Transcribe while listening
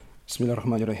بسم الله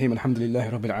الرحمن الرحيم الحمد لله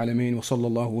رب العالمين وصلى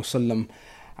الله وسلم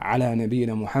على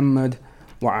نبينا محمد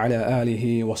وعلى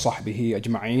آله وصحبه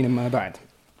أجمعين أما بعد.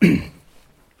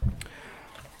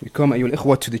 We come أيها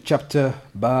الإخوة to the chapter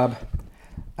باب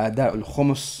أداء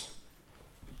الخمس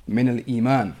من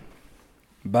الإيمان.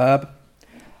 باب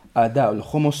أداء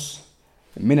الخمس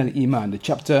من الإيمان, the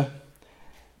chapter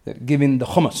that giving the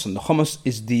khumus, and the khumus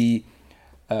is the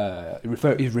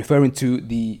referring to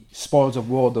the spoils of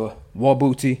war, the war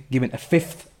booty, giving a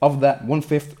fifth of that,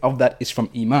 1/5 of that is from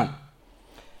Iman.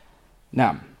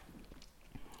 Now,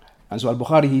 and so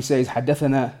Al-Bukhari, he says,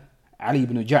 حدثنا علي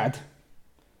بن جعد,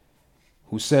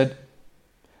 who said,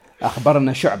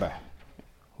 أخبرنا شعبة,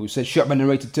 who said Shu'bah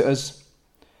narrated to us,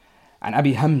 and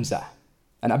Abi Hamza,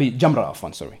 and Abi Jamra,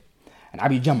 and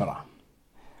Abi Jamra,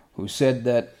 who said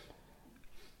that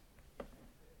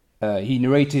he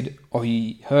narrated or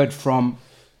he heard from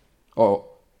or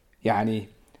يعني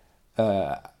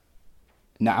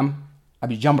نعم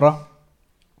Abi Jamra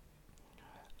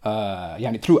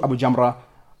يعني through Abu Jamra,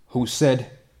 who said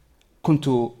كنت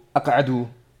أقعد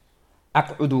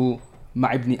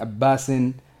مع ابن عباس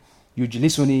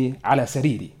يجلسني على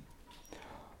سريري,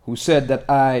 who said that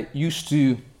I used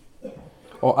to,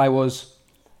 or I was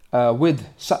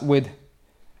sat with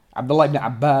Abdullah ibn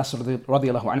Abbas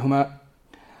radiyallahu anhuma,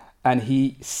 and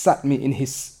he sat me in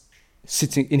his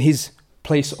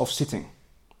place of sitting,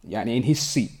 يعني in his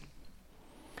seat.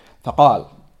 فقال,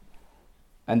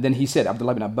 and then he said,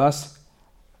 Abdullah ibn Abbas,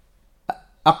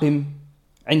 أقم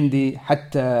عندي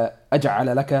حتى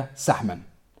أجعل لك سهما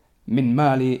من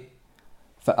مالي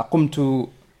فأقمت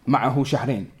معه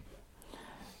شهرين.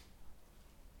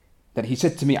 That he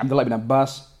said to me, Abdullah ibn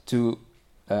Abbas, to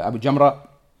Abu Jamra,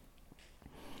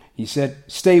 he said,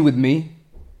 stay with me,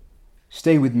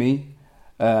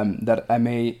 that I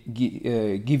may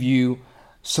give you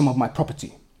some of my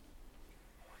property,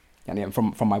 and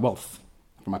from my wealth,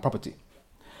 from my property.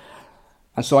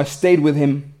 And so I stayed with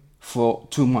him for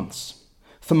 2 months.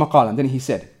 ثم قال, and then he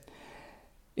said,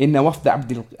 إن وفد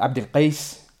عبد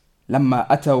القيس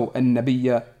لما أتوا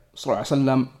النبي صلى الله عليه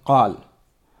وسلم قال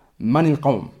من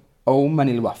القوم أو من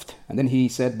الوفد. And then he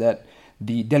said that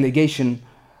the delegation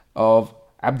of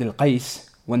Abd al-Qais,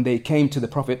 when they came to the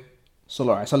Prophet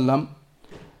sallallahu alaihi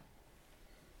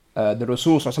wasallam, the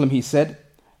Rasul sallallahu alaihi wasallam, he said,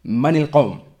 "Man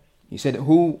al-qawm?" He said,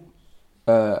 "Who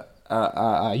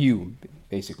are you?"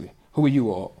 Basically, who are you,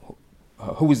 or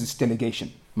who is this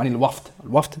delegation? Man al-wafd.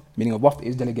 Al-wafd, meaning of wafd,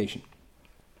 is delegation.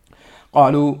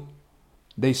 قالوا,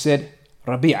 they said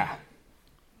Rabi'ah.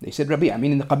 They said Rabi'ah,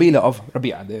 meaning the qabila of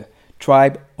Rabi'ah, the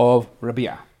tribe of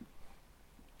Rabi'ah.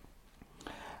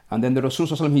 And then the Rasul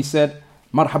sallallahu alaihi wasallam, he said,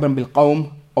 "Marhaban bil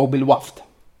qawm or bil wafd."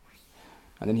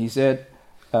 And then he said,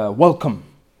 welcome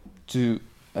to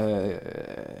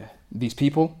these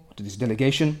people, to this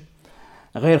delegation.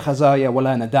 غير خزايا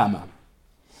ولا ندامة.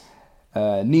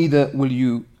 Neither will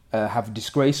you have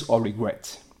disgrace or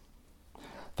regret.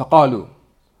 فقالوا,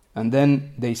 and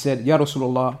then they said, يا رسول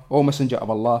الله, O Messenger of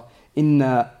Allah,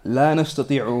 إنا لا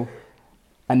نستطيع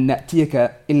أن نأتيك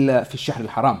إلا في الشهر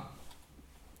الحرام.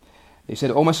 They said,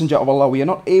 O Messenger of Allah, we are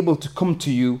not able to come to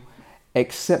you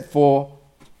except for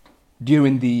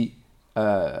during the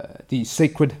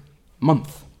sacred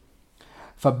month.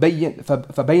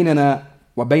 فبيننا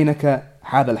وبينك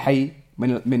هذا الحي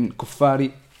من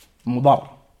كفار مضر.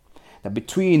 That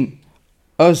between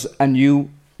us and you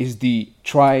is the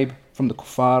tribe from the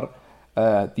kuffar,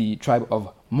 the tribe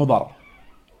of Mudar.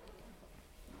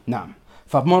 نعم.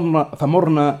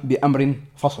 فمرنا بأمر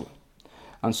فصل.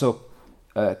 And so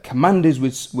command us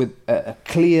with a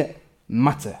clear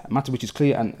matter, a matter which is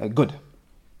clear and good.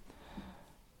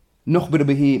 نخبر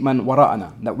به من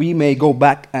وراءنا, that we may go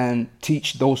back and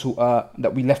teach those who are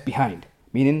that we left behind,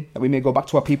 meaning that we may go back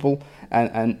to our people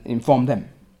and inform them.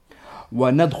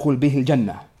 وندخل به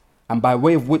الجنة, and by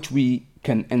way of which we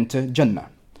can enter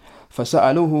Jannah.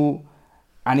 فسألوه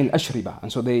عن الأشربة,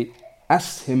 and so they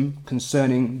asked him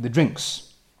concerning the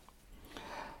drinks.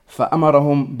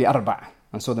 فأمرهم بأربع,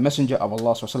 and so the Messenger of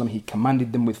Allah صلى الله عليه وسلم, he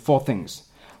commanded them with 4 things.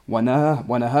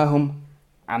 ونهاهم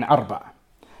عن أربع,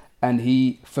 and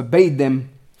he forbade them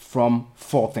from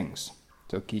 4 things.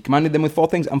 So he commanded them with 4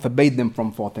 things and forbade them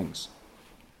from 4 things.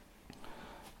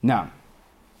 Now,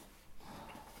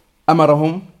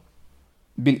 أمرهم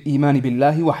بالإيمان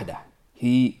بالله وحده.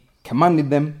 He commanded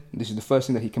them, this is the first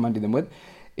thing that he commanded them with,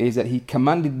 is that he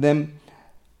commanded them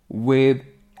with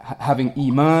having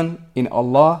iman in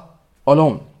Allah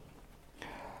alone.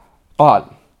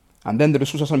 قال, and then the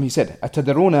Rasul sallallahu alaihi wasallam, he said,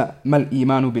 أتدرون ما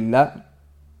الإيمان بالله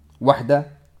وحده.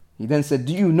 He then said,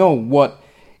 do you know what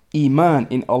iman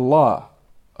in Allah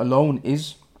alone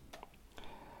is?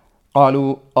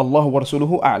 قالوا الله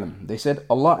ورسوله أعلم. They said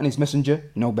Allah and His Messenger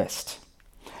know best.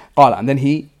 قال, and then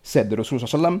he said, the Rasul صلى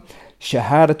الله عليه وسلم,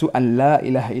 شهادة أن لا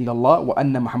إله إلا الله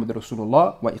وأن محمد رسول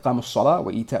الله وإقام الصلاة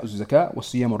وإيتاء الزكاة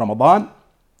وصيام رمضان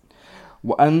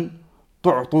وأن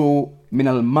تعطوا من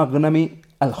المغنم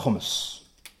الخمس.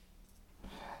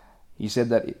 He said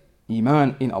that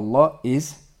Iman in Allah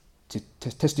is to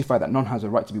testify that none has a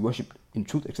right to be worshipped in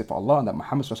truth except for Allah, and that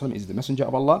Muhammad ﷺ is the messenger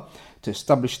of Allah, to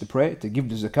establish the prayer, to give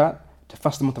the zakat, to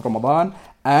fast the month of Ramadan,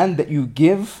 and that you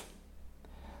give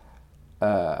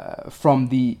from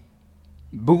the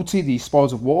booty, the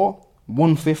spoils of war,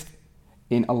 1/5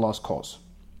 in Allah's cause.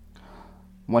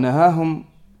 وَنَهَاهُمْ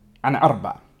عَنْ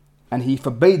أَرْبَعٍ, and He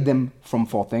forbade them from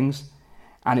 4 things: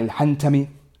 عَنِ الْحَنْتَمِ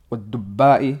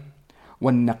وَالدُّبَّاءِ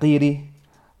وَالنَّقِيرِ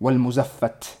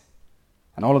وَالْمُزَفَّةِ.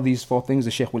 And all of these 4 things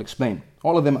the Shaykh will explain.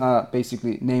 All of them are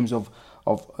basically names of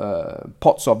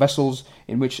pots or vessels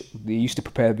in which they used to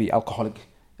prepare the alcoholic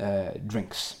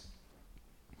drinks.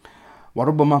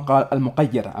 وَرُبَّمَا قَالَ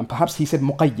الْمُقَيَّرَ, and perhaps he said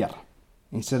مُقَيَّر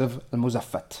instead of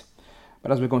al-muzaffat.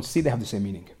 But as we're going to see, they have the same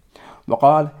meaning.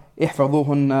 وَقَالَ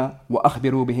احْفَظُوهُنَّ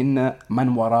وَأَخْبِرُوا بِهِنَّ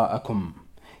مَنْ وَرَاءَكُمْ.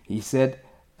 He said,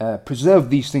 preserve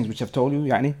these things which I've told you,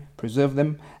 يعني, preserve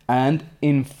them and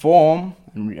inform,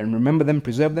 and remember them,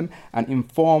 preserve them, and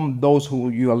inform those who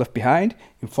you are left behind,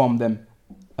 inform them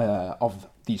of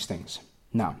these things.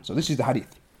 Now, so this is the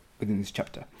hadith within this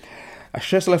chapter.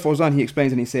 Shaykh Salih Fawzan, he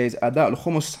explains and he says, أداء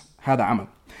الخمس هذا عمل,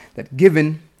 that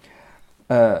given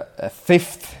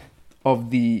 1/5 of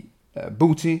the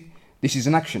booty, this is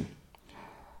an action.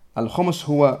 Al-Khumus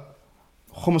huwa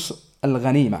Khumus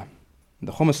al-Ghanima.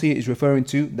 The Khumus here is referring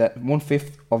to that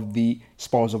 1/5 of the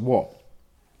spoils of war.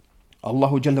 Allah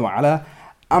Jalla wa Ala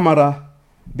amara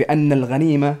بأن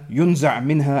الغنيمة ينزع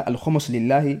منها الخمس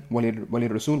لله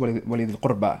وللرسول ولذي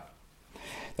القربى.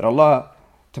 That Allah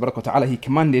Tabarak wa Ta'ala, He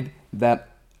commanded that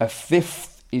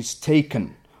 1/5 is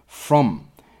taken from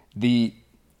the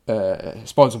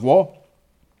spoils of war,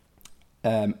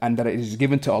 and that it is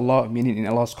given to Allah, meaning in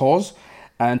Allah's cause,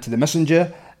 and to the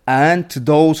Messenger, and to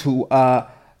those who are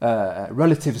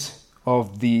relatives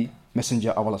of the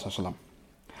Messenger of Allah.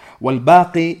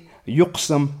 وَالْبَاقِي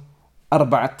يُقْسَمْ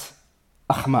أَرْبَعَةِ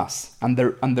أَخْمَاسٍ,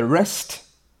 and the rest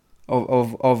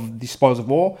of the spoils of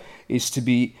war is to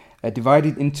be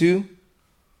divided into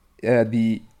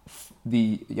the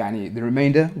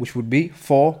remainder, which would be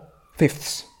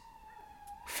 4/5.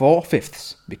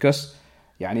 4/5, because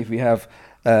if we have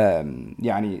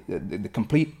the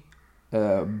complete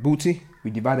booty,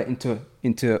 we divide it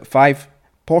into 5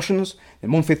 portions.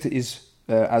 Then 1/5 is,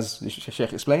 as the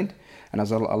Shaykh explained, and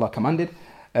as Allah commanded,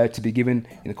 to be given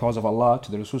in the cause of Allah to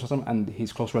the Rasul and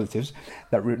his close relatives.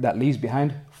 That leaves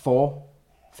behind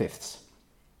 4/5.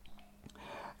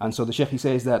 And so the Shaykh, he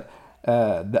says that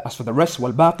as for the rest,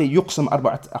 وَالْبَاقِي يُقْسَمْ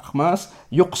أَرْبَعَةِ أَخْمَاسٍ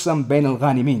يُقْسَمْ بَيْنَ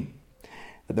الْغَانِمِينَ.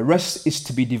 The rest is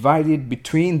to be divided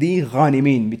between the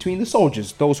ghanimin, between the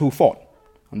soldiers, those who fought,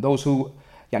 and those who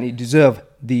deserve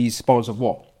these spoils of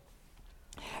war.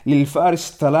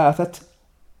 لِلْفَارِسِ ثَلَاثَةِ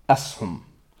أَسْهُمْ.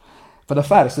 For the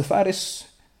Faris,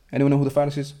 anyone know who the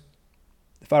Faris is?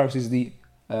 The Faris is the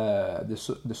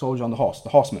soldier on the horse, the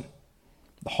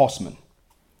horseman.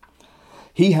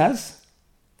 He has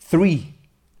 3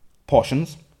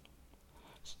 portions.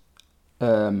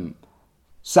 سَحْمٌ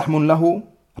لَهُ,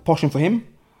 a portion for him,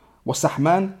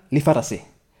 وَسَحْمَانْ لِفَرَسِهِ,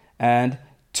 and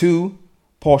 2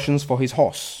 portions for his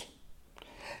horse.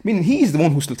 Meaning he is the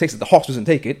one who still takes it, the horse doesn't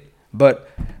take it, but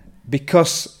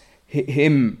because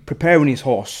him preparing his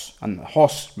horse, and the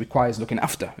horse requires looking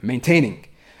after, maintaining,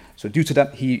 so due to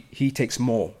that he takes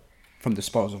more from the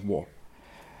spoils of war.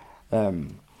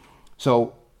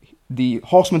 So the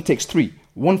horseman takes 3,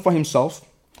 1 for himself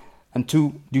and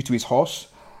 2 due to his horse.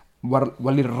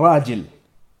 وَلِلْرَاجِلِ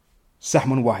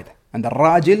سَحْمٌ وَاحِدٌ. And the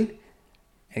rajil,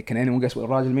 can anyone guess what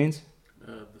rajil means?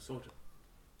 The soldier.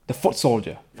 The foot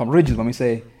soldier. From rijl, when we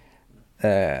say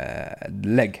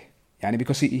leg.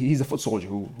 Because he's the foot soldier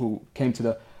who came to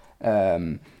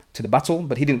the battle,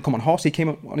 but he didn't come on horse, he came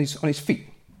on his feet.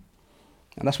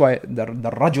 And that's why the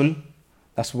rajul,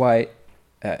 that's why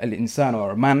al-insan,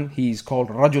 or a man, he's called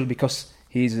rajul, because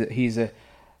he's a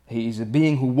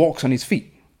being who walks on his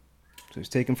feet. So it's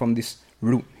taken from this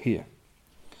root here.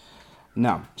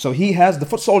 Now, so the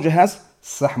foot soldier has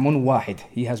sahmun wahid.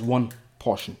 He has 1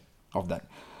 portion of that.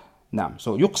 Now,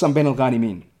 so yuqsam bain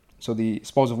al-ghanimin. So the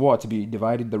spoils of war are to be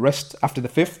divided. The rest, after the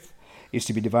 5th, is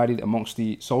to be divided amongst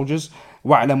the soldiers.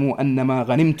 وَاعْلَمُوا أَنَّمَا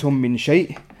غَنِمْتُم مِّن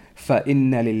شَيْءٍ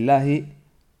فَإِنَّ لِلَّهِ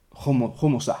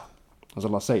خُمُسَهُ. As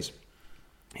Allah says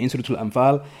in Surah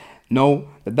Al-Anfal, know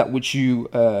that which you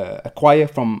acquire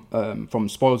from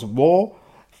spoils of war,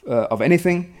 of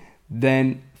anything,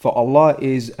 then for Allah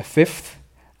is a fifth,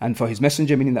 and for His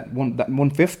Messenger, meaning that one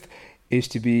fifth, is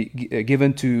to be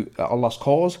given to Allah's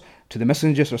cause, to the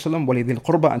Messenger sallallahu alaihi wasallam, وَلِذِي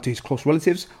الْقُرْبَى, and to his close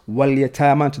relatives,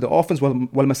 وَالْيَتَامَى, to the orphans,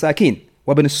 وَالْمَسَاكِينَ,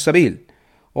 وَابْنِ السَّبِيلِ,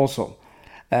 also,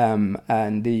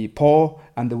 and the poor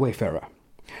and the wayfarer.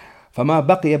 فَمَا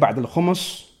بَقِيَ بَعْدَ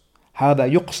الْخُمُسِ هَذَا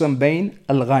يُقْسَمْ بَيْنَ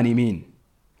الْغَانِمِينَ.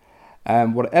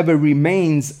 And whatever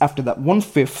remains after that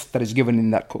 1/5 that is given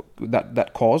in that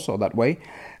cause or that way,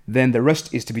 then the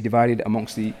rest is to be divided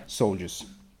amongst the soldiers,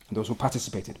 those who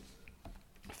participated.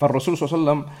 فالرسول صلى الله عليه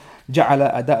وسلم جعل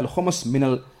أداء الخمس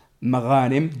من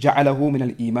المغانم جعله من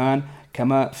الإيمان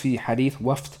كما في حديث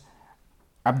وفد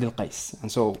عبد القيس.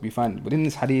 And so we find within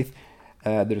this hadith,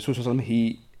 the Rasul صلى الله عليه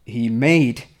وسلم, he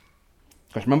made,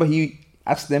 because remember he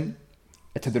asked them,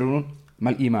 أتدرون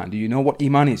ما الإيمان? Do you know what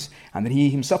Iman is? And then he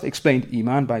himself explained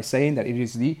Iman by saying that it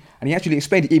is and he actually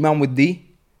explained Iman with the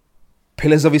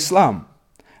pillars of Islam.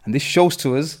 And this shows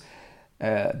to us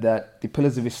that the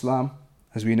pillars of Islam,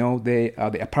 as we know, they are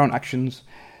the apparent actions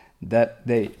that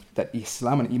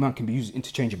Islam and Iman can be used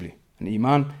interchangeably. And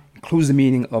Iman includes the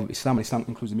meaning of Islam, and Islam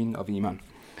includes the meaning of Iman,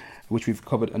 which we've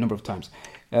covered a number of times.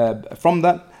 From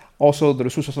that, also the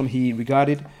Rasul sallallahu alaihi wasallam, he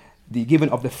regarded the giving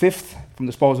of the fifth from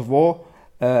the spoils of war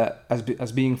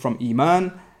as being from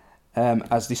Iman,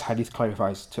 as this hadith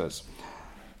clarifies to us.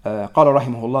 قال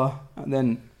رحمه الله. And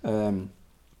then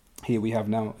here we have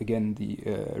now again the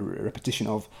repetition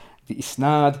of the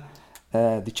isnad,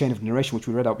 the chain of narration which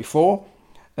we read out before,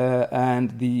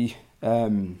 and the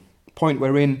point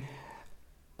wherein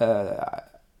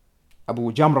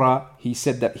Abu Jamra, he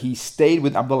said that he stayed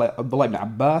with Abdullah ibn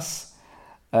Abbas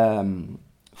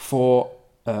for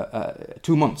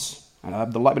 2 months. And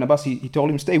Abdullah ibn Abbas, he told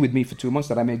him, stay with me for 2 months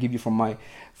that I may give you from my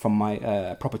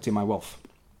property, my wealth.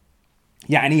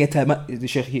 The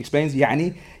Shaykh, he explains,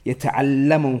 يعني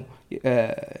يتعلم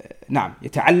نعم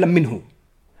يتعلم منه.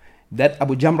 That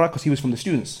Abu Jamra, because he was from the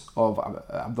students of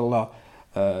Abdullah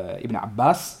ibn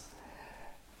Abbas,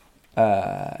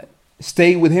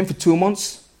 stay with him for 2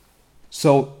 months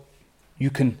so you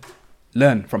can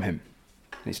learn from him.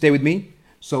 And stay with me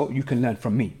so you can learn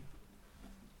from me.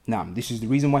 Now, this is the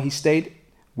reason why he stayed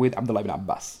with Abdullah ibn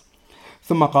Abbas.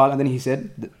 ثم قال, and then he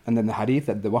said, and then the hadith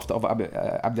that the wafd of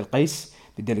Abdul Qais,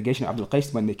 the delegation of Abdul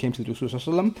Qais, when they came to the Rasul sallallahu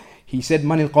alaihi wasallam, he said,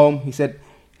 Man al-Qawm, he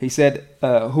said,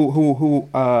 who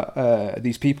are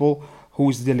these people? Who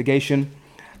is the delegation?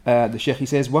 The Shaykh, he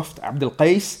says, Wafd Abdul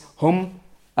Qais, hum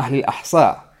Ahl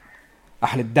al-Ahsa,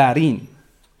 Ahl al-Darin.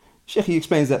 Shaykh, he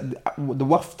explains that the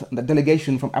Wafd, the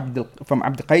delegation from Abdul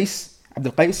Qais,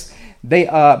 they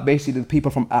are basically the people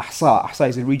from Ahsa. Ahsa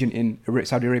is a region in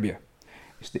Saudi Arabia.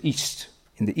 It's the east,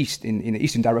 in the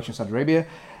eastern direction of Saudi Arabia.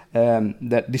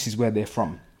 That this is where they're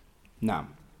from. Now,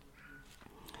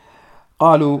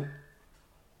 قالوا,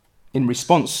 in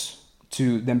response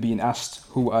to them being asked,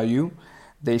 who are you?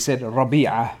 They said,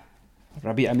 Rabi'ah.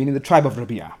 Rabi'ah meaning the tribe of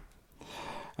Rabi'ah.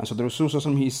 And so the Rasul sallallahu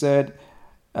alaihi wasallam, he said,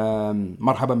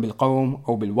 مرحبا بالقوم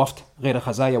أو بالوفد غير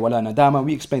خزايا ولا ندامة.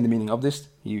 We explained the meaning of this.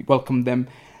 He welcomed them.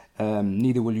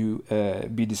 Neither will you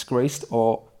be disgraced,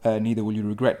 or neither will you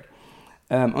regret.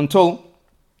 Until,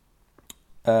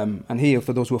 and here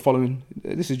for those who are following,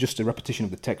 this is just a repetition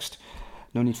of the text.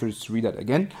 No need for us to read that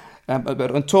again.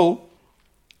 But until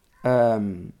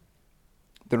the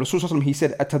Rasul sallallahu alaihi wasallam, he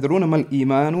said, أتدرون ما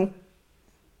الإيمان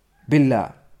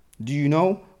بالله? Do you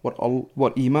know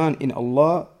what Iman in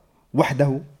Allah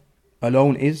وحده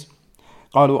alone is?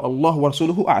 قالوا الله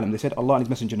ورسوله أعلم. They said, Allah and His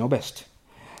Messenger know best.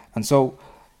 And so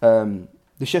the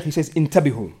Shaykh, he says,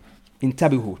 انتبهوا,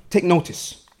 take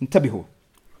notice,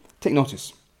 take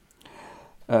notice.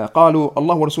 قالوا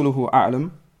الله ورسوله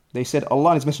أعلم. They said,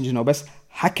 Allah and His Messenger know best.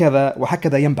 هكذا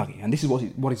وهكذا ينبغي. And this is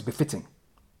what is befitting.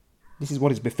 This is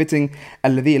what is befitting.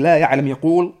 الذي لا يعلم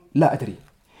يقول لا أدري.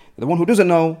 The one who doesn't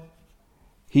know,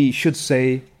 he should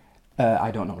say,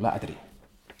 I don't know, لا أدري.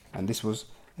 And this was,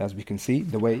 as we can see,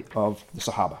 the way of the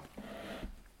Sahaba.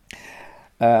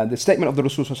 The statement of the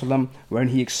Rasul sallallahu alaihi wasallam, wherein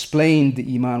he explained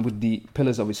the Iman with the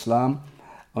pillars of Islam,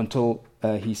 until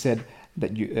he said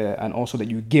that you, and also that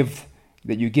you give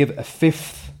a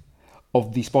fifth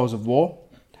of the spoils of war.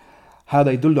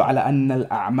 هذا يدل على أن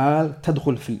الأعمال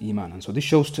تدخل في الإيمان. And so this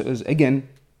shows to us again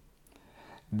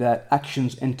that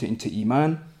actions enter into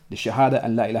Iman. The Shahada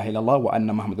an la ilaha illallah wa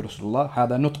anna Muhammad Rasulullah.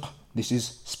 هذا نطق. This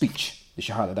is speech. The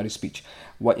Shahada, that is speech.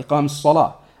 وإقام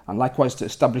الصلاة, and likewise to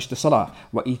establish the Salah.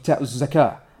 وإيتاء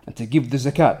الزكاة, and to give the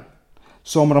zakat.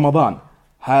 صوم رمضان.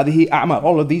 هذه أعمال.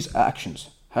 All of these are actions.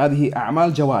 هذه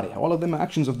أعمال جوارح. All of them are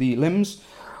actions of the limbs.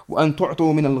 وأن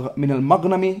تعطوا من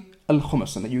المغنم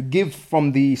الخمس, and that you give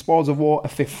from the spoils of war a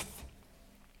fifth.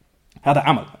 هذا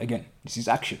عمل. Again, this is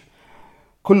action.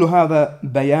 كل هذا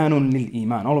بيان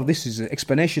للإيمان. All of this is an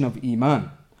explanation of إيمان.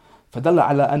 فدل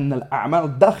على أن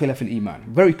الأعمال داخلة في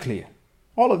الإيمان. Very clear.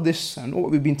 All of this and what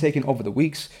we've been taking over the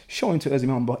weeks, showing to us,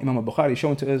 Imam al-Bukhari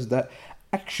showing to us that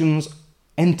actions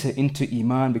enter into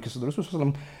Iman, because the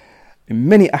Rasul in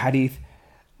many ahadith,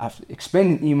 after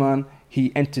explaining Iman,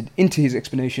 he entered into his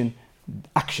explanation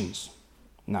actions.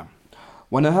 Now,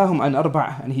 ونهاهم عن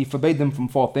أربع, and he forbade them from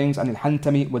four things: عن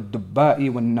الحنتم والدباء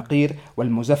والنقير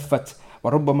والمزفت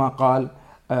وربما قال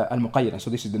المقير. And so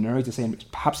this is the narrator saying,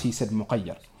 perhaps he said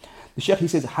مقير. The Shaykh, he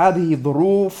says هذه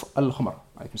ظروف الخمر.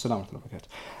 عليكم السلام ورحمة الله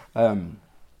وبركاته.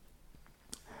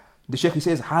 The Shaykh, he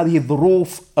says هذه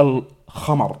ظروف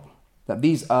الخمر, that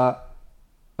these are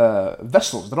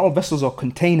vessels, they're all vessels or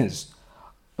containers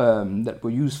that were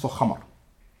used for khamr,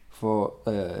 for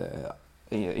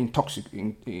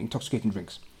intoxicating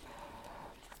drinks,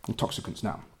 intoxicants.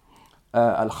 Now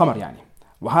al-khamr يعني,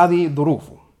 وهذه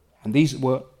ظروفه, and these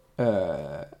were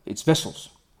its vessels.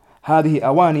 هذه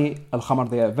أواني الخمر,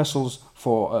 they are vessels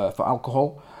for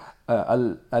alcohol.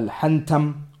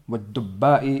 الحنتم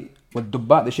والدباء,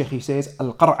 والدباء, the Shaykh, he says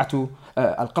القرعة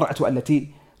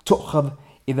التي تؤخذ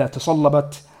إذا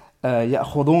تصلبت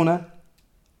يأخذون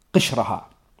قشرها.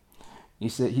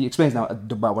 He explains now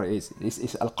الدباء what it is.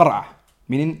 It's القرعة,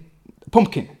 meaning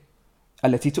pumpkin.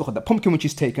 التي تؤخذ, the pumpkin which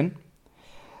is taken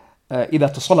إذا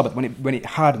تصلبت, when it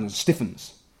hardens,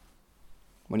 stiffens.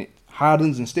 When it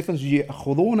hardens and stiffens,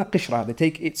 يأخذون قشرها, they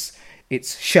take its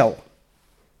shell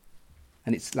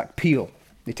and it's like peel,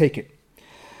 they take it.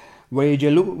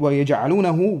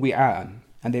 ويجعلونه وعاء,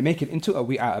 and they make it into a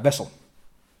wi'a, a vessel.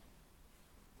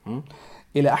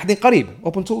 إلى أحد قريب,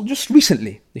 up until just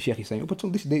recently, the Shaykh is saying, up until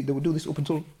this, they would do this up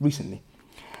until recently.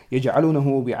 يجعلونه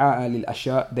وعاء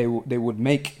للأشياء, they would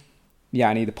make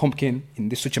يعني the pumpkin in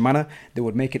this such a manner, they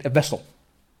would make it a vessel.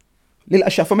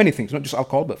 للأشياء, for many things, not just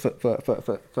alcohol, but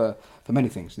for many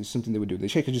things. This is something they would do. The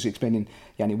Shaykh is just explaining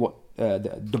يعني what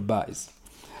the dubba is.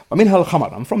 ومنها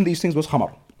الخمر, and from these things was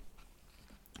خمر.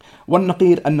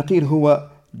 والنقير, النقير هو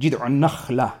جذع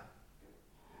النخلة.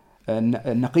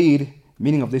 النقير,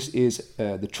 meaning of this is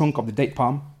the trunk of the date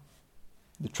palm.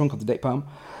 The trunk of the date palm.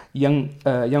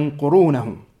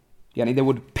 ينقرونه, يعني they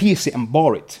would pierce it and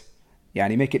bore it.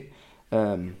 يعني make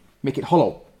it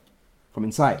hollow from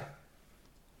inside.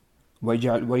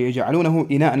 ويجعلونه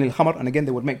إناء للخمر, and again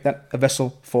they would make that a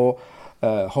vessel for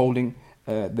holding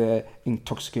the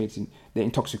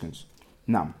intoxicants.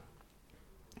 نعم.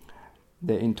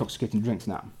 The intoxicating drinks.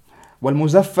 نعم.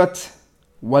 والمزفت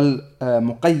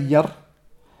والمقير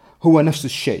هو نفس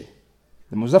الشيء.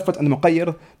 The muzaffat and the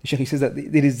muqayyir, the Shaykh says that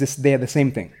they are the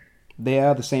same thing. They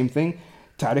are the same thing.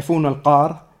 تعرفون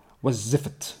القار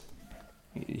والزفت.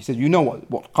 He says, you know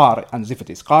what qar and zifat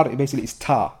is. Qar basically is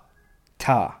tar.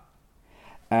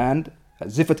 And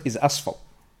zifat is asphalt.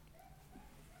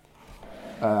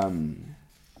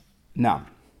 نعم.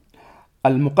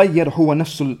 المقير هو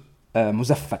نفس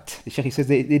المزفت. The Shaykh says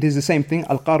that it is the same thing.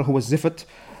 القار هو الزفت.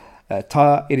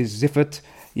 tar, it is zifat.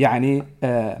 يعني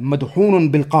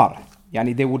مدحون بالقار.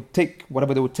 يعني they would take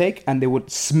whatever they would take and they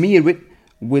would smear it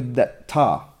with that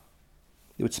tar.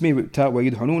 They would smear it with tar.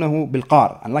 ويدهنونه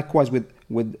بالقار. And likewise with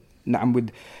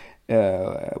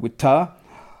tar.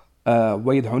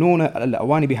 ويدهنون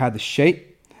الأواني بهذا الشيء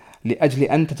لأجل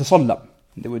أن تتصلب.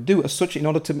 They would do as such in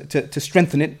order to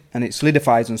strengthen it, and it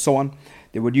solidifies and so on.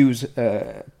 They would use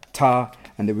tar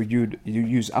and they would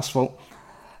use asphalt.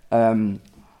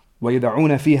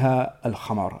 ويدعون فيها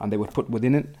الخمر, and they would put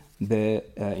within it the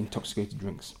intoxicated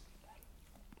drinks.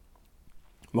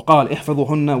 وقال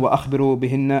احفظوهن وأخبروا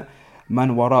بهن من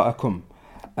وراءكم.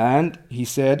 And he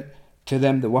said to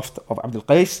them, the wafd of Abdul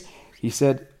Qais, he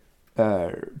said,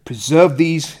 preserve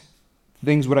these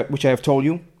things which I have told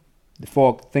you, the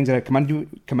four things that I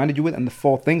commanded you with, and the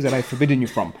four things that I have forbidden you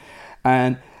from,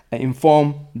 and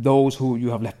inform those who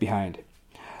you have left behind.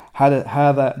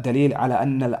 هذا دليل على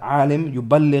أن العالم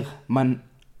يبلغ من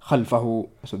خلفه.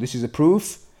 So this is a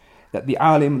proof that the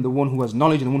alim, the one who has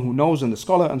knowledge and the one who knows, and the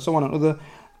scholar and so on, and other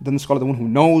than the scholar, the one who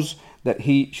knows, that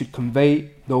he should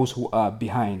convey those who are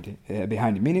behind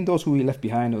him, meaning those who he left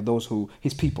behind, or those who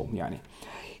his people. يعني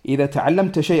إذا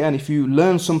تعلمت شيئا, if you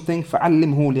learn something,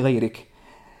 فعلمه لغيرك.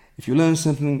 If you learn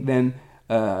something, then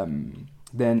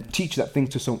teach that thing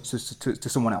to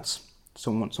someone else,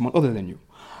 someone other than you.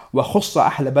 وخص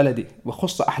أهل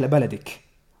بلدك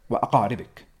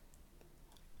وأقاربك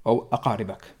أو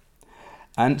أقاربك,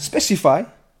 and specify,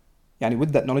 يعني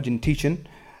with that knowledge and teaching,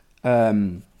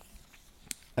 the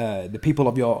people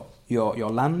of your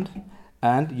land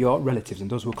and your relatives and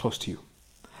those who are close to you.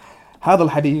 هذا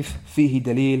الحديث فيه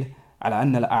دليل على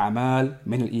أن الأعمال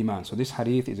من الإيمان. So this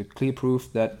hadith is a clear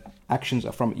proof that actions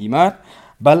are from Iman.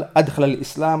 بل أدخل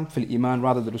الإسلام في الإيمان.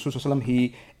 Rather, the Rasul sallallahu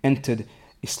he entered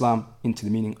Islam into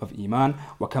the meaning of Iman.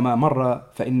 وكما مر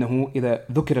فإنه إذا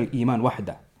ذكر الإيمان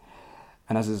وحده.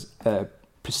 And as is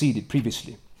preceded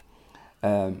previously,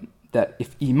 that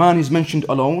if Iman is mentioned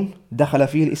alone, دخل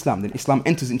فيه الإسلام, then Islam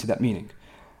enters into that meaning.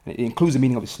 And it includes the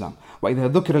meaning of Islam. وإذا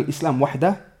ذكر الإسلام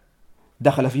وحده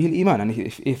دخل فيه الإيمان. And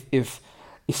if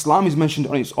Islam is mentioned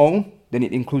on its own, then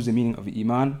it includes the meaning of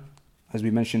Iman, as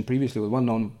we mentioned previously with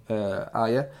well-known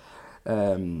ayah.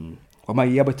 وَمَنْ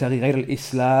يَبْتَغِي غَيْرَ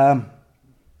الْإِسْلَامِ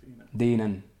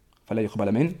دِينًا فَلَا يُقْبَلَ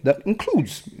مِنْهُ. That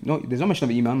includes, there's no mention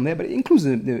of Iman there, but it includes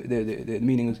the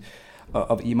meanings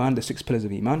of Iman, the 6 pillars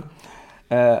of Iman.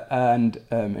 And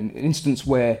an instance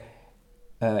where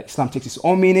Islam takes its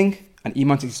own meaning and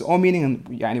Iman takes its own meaning,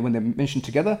 and when they're mentioned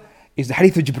together, is the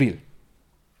hadith of Jibreel.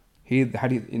 Here, the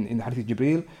hadith, in the hadith of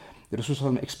Jibreel, the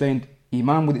Rasul explained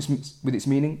Iman with its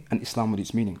meaning and Islam with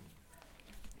its meaning.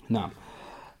 Now,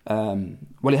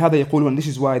 ولهذا يقولون, and this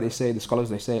is why they say, the scholars,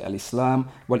 they say, al-Islam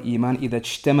wal-Iman إذا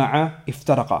اجتمعا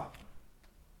افترقا.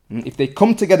 If they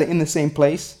come together in the same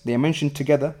place, they are mentioned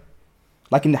together,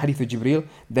 like in the hadith of Jibreel,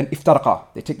 then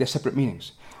افترقا, they take their separate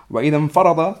meanings. وإذا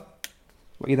انفرضا,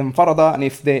 and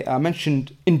if they are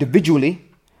mentioned individually,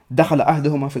 دخل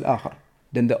أحدهما في الآخر,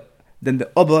 then the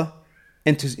other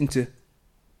enters into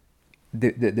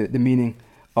the meaning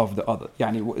of the other.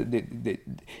 يعني,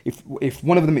 if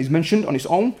one of them is mentioned on its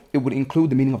own, it would include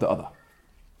the meaning of the other.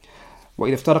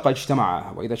 وإذا افترق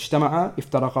اجتمعا وإذا اجتمعا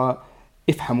افترقا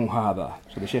افهموا هذا.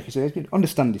 So the Shaykh says,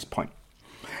 understand this point.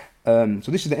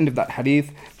 So this is the end of that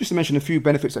hadith. Just to mention a few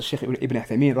benefits that Shaykh Ibn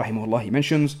Uthaymeen rahimahullah, he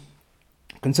mentions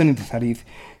concerning this hadith.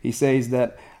 He says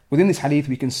that within this hadith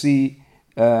we can see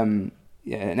an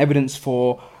evidence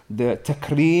for the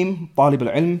takreem طالب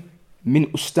العلم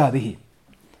من أستاذه.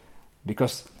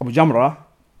 Because Abu Jamrah,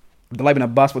 Abdullah ibn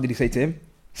Abbas, what did he say to him?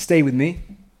 Stay with me.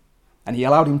 And he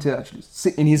allowed him to actually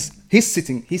sit in his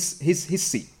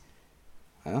seat.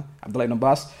 Abdullah ibn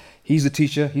Abbas, he's the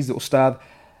teacher, he's the ustad.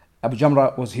 Abu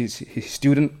Jamrah was his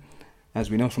student, as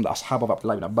we know from the ashab of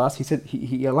Abdullah ibn Abbas. He said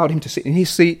he allowed him to sit in his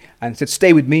seat and said,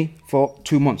 stay with me for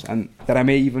 2 months, and that I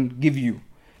may even give you,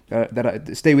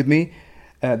 stay with me,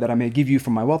 that I may give you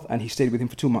from my wealth. And he stayed with him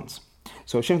for 2 months.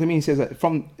 So Shaykh Uthaymeen says that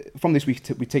from this we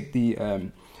take the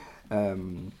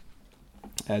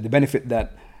benefit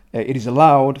that it is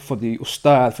allowed for the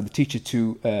ustad, for the teacher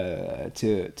to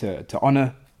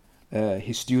honor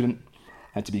his student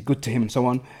and to be good to him and so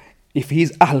on, if he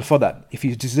is ahl for that, if he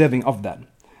is deserving of that.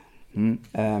 And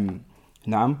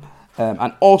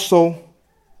also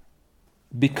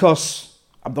because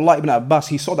Abdullah ibn Abbas,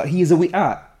 he saw that he is a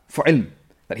wi'a for ilm,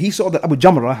 that he saw that Abu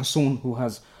Jamrah has someone who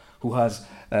has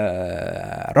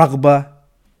raghbah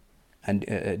and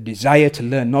desire to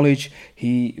learn knowledge.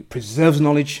 He preserves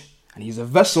knowledge and he's a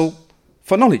vessel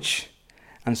for knowledge.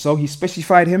 And so he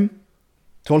specified him,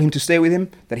 told him to stay with him,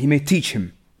 that he may teach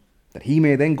him, that he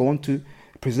may then go on to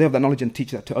preserve that knowledge and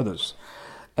teach that to others.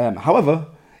 However,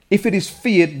 if it is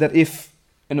feared that if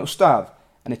an ustad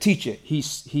and a teacher, he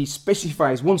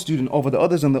specifies one student over the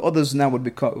others, and the others now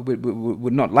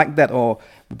would not like that or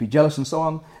would be jealous and so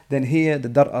on, then here the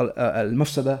dar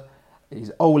al-mafsada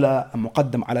is awla and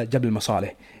muqaddam ala jabl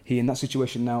al-masalih. He, in that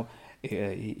situation now,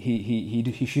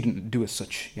 he shouldn't do as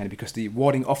such, because the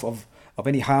warding off of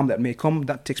any harm that may come,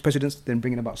 that takes precedence, then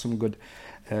bringing about some good.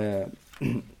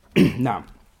 Now,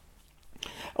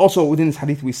 also within this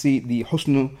hadith we see the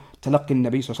husnu talaqqi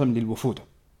nabi sallallahu alaihi wasallam lil wufud,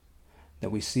 that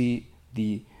we see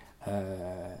the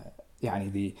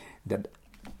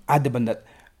adab and that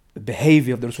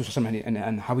behavior of the Rasul sallallahu alaihi wasallam,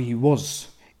 and how he was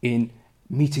in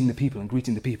meeting the people and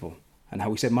greeting the people, and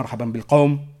how he said marhaban bil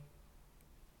qawm,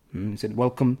 he said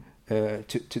welcome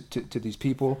to these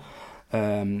people,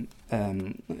 غير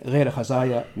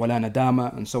خزايا ولا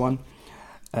ندامة, and so on.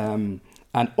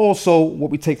 And also what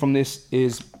we take from this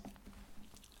is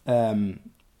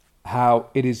how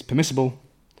it is permissible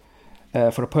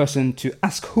for a person to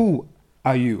ask, who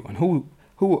are you, and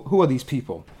who are these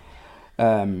people,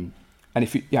 and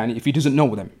if he doesn't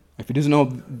know them, if he doesn't know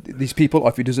these people, or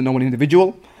if he doesn't know an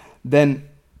individual, then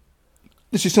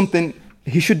this is something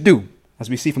he should do, as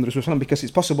we see from the Rasul, because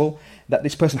it's possible that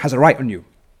this person has a right on you.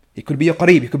 It could be a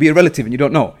qareeb, it could be a relative, and you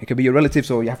don't know. It could be a relative,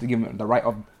 so you have to give him the right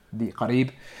of the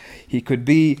qareeb. He could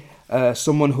be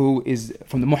someone who is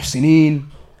from the muhsineen,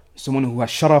 someone who has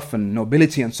sharaf and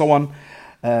nobility and so on.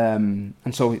 And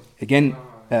so again,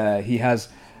 he has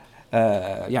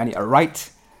a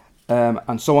right,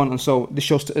 and so on. And so this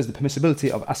shows to us the permissibility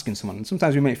of asking someone. And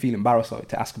sometimes we may feel embarrassed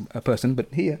to ask a person, but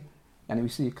here, and we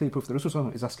see a clear proof that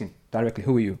Rasul is asking directly,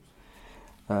 who are you?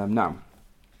 Now,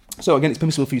 so again, it's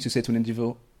permissible for you to say to an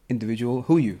individual, individual,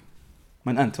 who you?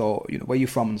 Man ant, or where you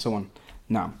from, and so on.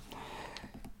 Now,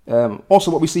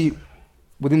 also what we see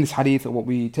within this hadith, or what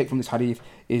we take from this hadith,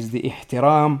 is the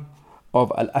ihtiram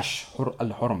of al-ashhur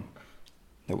al-hurum.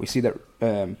 That we see that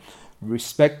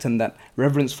respect and that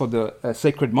reverence for the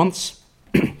sacred months,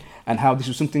 and how this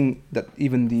was something that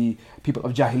even the people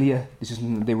of Jahiliyyah, this is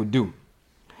something that they would do.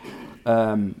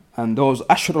 And those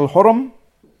ashhur al-hurum,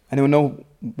 anyone know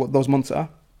what those months are?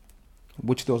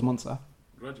 Which those months are?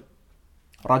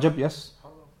 Rajab, yes.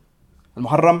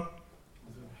 Al-Muharram,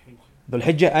 Dhul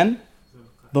Hijjah, and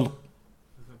Dhul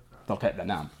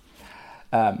Qa'dah.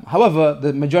 However,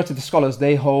 the majority of the scholars,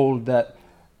 they hold that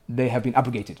they have been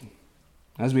abrogated.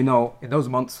 As we know, in those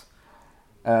months,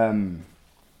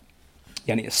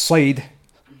 sayd,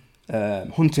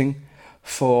 hunting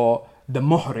for the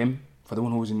muhrim, for the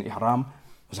one who was in ihram,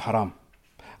 was haram.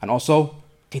 And also,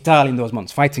 qital in those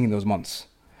months, fighting in those months.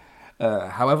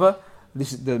 However,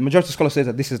 the majority of scholars say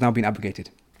that this has now been abrogated.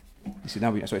 So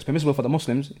it's permissible for the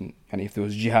Muslims, and if there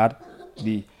was jihad,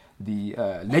 the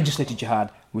legislated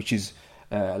jihad, which is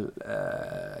under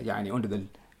the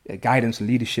guidance and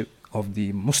leadership of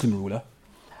the Muslim ruler,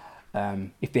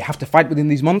 if they have to fight within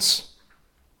these months,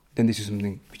 then this is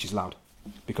something which is allowed,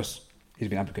 because it's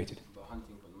been abrogated. But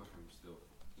hunting for the mushroom still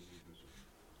is permissible.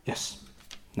 Yes.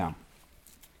 Now,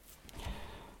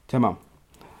 tamam.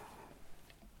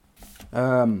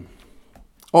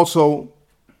 Also,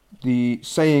 the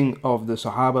saying of the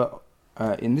Sahaba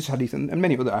in this hadith and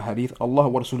many other hadith, Allah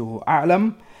wa Rasuluhu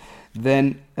a'lam,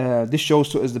 then this shows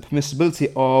to us the permissibility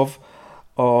of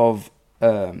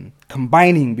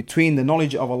combining between the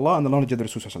knowledge of Allah and the knowledge of the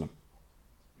Rasul sallallahu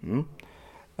alaihi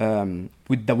wasallam,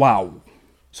 with the wow.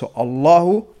 So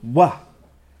Allahu wa,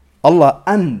 Allah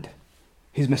and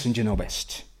His Messenger know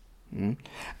best.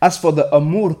 As for the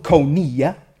amur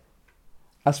kawniyya,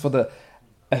 as for the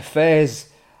affairs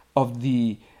of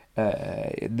the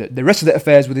rest of the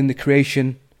affairs within the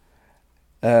creation,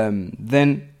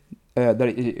 then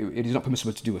it is not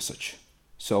permissible to do as such.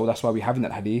 So that's why we have in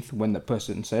that hadith when the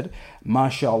person said,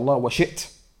 MashaAllah wa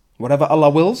shit, whatever Allah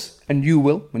wills and you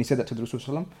will. When he said that to the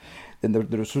Rasul, then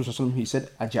the Rasul, he said,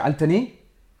 Aj'altani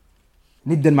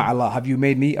niddan ma'allah, have you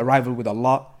made me a rival with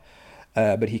Allah?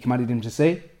 But he commanded him to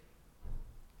say,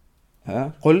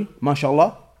 Qul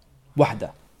MashaAllah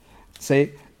wahda,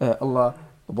 say Allah,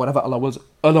 whatever Allah wills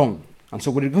alone. And so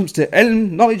when it comes to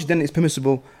ilm, knowledge, then it's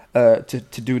permissible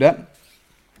to do that.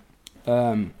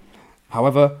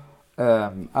 However,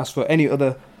 as for any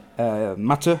other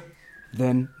matter,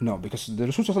 then no, because the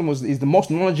Rasul is the most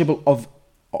knowledgeable of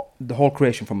the whole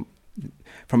creation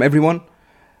from everyone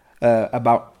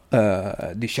about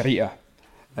the Sharia,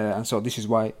 and so this is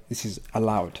why this is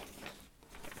allowed.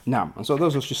 Now, and so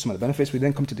those are just some of the benefits. We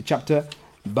then come to the chapter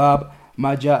Bab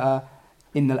Ma Ja'a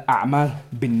Inna al-A'mal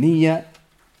bin-Niyya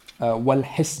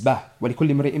wal-Hisbah wa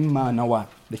likulli imri'in ma nawa.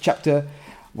 The chapter,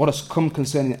 what has come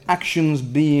concerning actions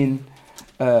being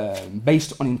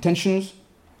based on intentions,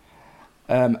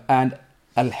 and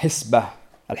al-Hisbah.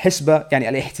 Al-Hisbah, yani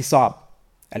al-Ihtisab.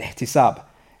 Al-Ihtisab,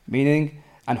 meaning,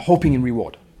 and hoping in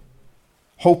reward.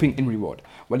 Hoping in reward.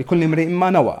 Wa likulli imri'in ma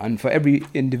nawa. And for every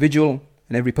individual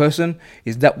and every person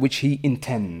is that which he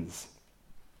intends.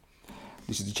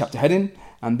 This is the chapter heading.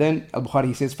 And then Al-Bukhari,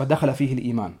 he says, فَدَخَلَ فِيهِ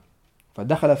الْإِيمَانِ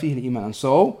فَدَخَلَ فِيهِ الْإِيمَانِ. And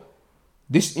so,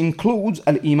 this includes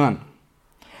al-Iman.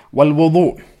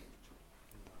 وَالْوُضُوء.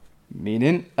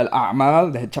 Meaning,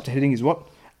 al-A'mal, the chapter heading is what?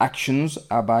 Actions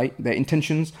are by their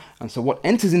intentions. And so what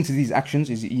enters into these actions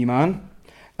is Iman,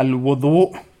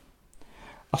 al-Wudu',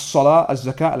 as-Salah,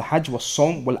 al-Zakah, al-Hajj,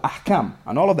 wal-Sawm, wal-Ahkam.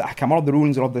 And all of the ahkam, all of the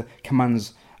rulings, all of the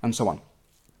commands, and so on.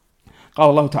 قال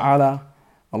الله تعالى,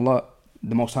 Allah,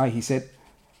 the Most High, He said,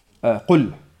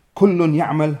 قل كل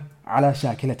يعمل على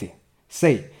شاكلته.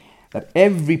 Say that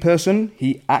every person,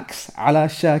 he acts على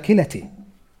شاكلته.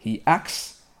 He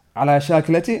acts على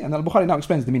شاكلته. And Al-Bukhari now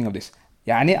explains the meaning of this.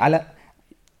 يعني على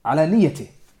نيته.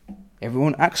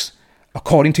 Everyone acts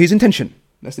according to his intention.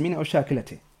 That's the meaning of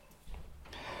شاكلته.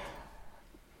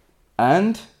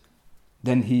 And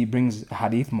then he brings a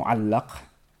hadith mu'allaq,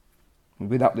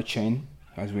 without the chain,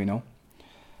 as we know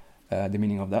the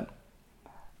meaning of that.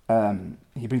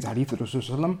 He brings a hadith of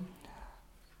Rasulullah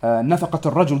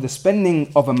نفقة الرجل, the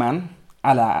spending of a man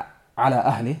على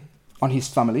أهله, on his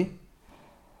family,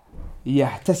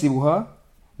 يحتسبها,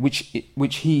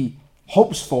 which he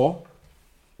hopes for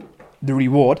the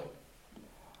reward,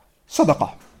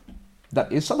 صدقة,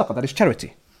 that is صدقة, that is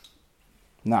charity.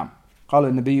 نعم. قال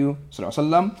النبي صلى الله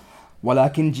عليه وسلم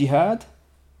ولكن جهاد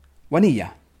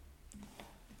ونية.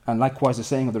 And likewise the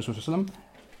saying of the Rasul,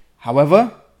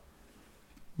 however,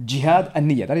 jihad and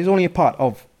niyyah, that is only a part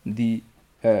of the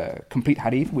complete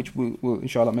hadith, which we'll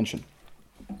inshallah mention.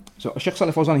 So Shaykh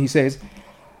Salih Fawzan, he says,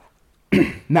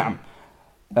 نعم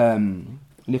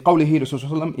لقوله رسول صلى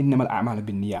الله عليه وسلم إنما الأعمال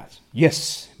بالنيات.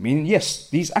 Yes, meaning yes,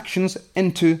 these actions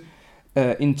enter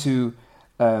into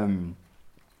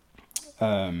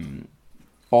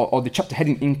or the chapter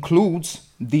heading includes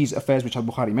these affairs which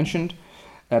Al-Bukhari mentioned,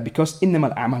 because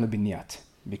إنما الأعمال بالنيات,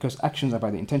 because actions are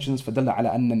by the intentions. فدل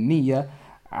على أن النية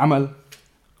عمل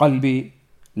قلبي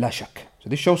لا شك. So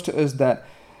this shows to us that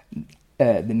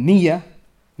the niyyah,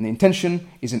 the intention,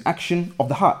 is an action of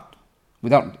the heart,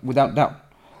 without doubt.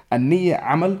 النية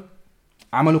عمل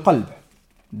قلب.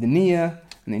 The niyyah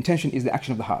and the intention is the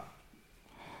action of the heart.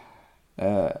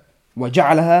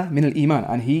 وجعلها من الإيمان,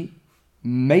 and he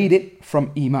made it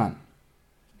from iman.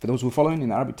 For those who are following in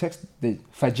the Arabic text, the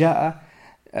فجاء,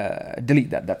 delete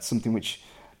that. That's something which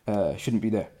shouldn't be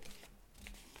there.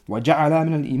 وجعلها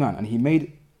من الإيمان, and he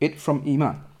made it from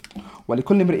iman.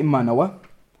 ولكل امرئ ما نوى,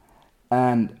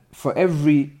 and for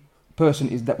every person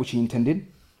is that which he intended.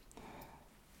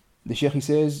 The Shaykh, he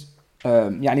says,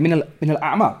 يعني من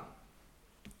الأعمال,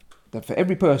 that for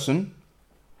every person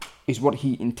is what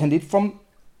he intended from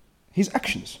his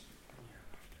actions.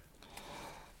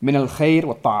 من الخير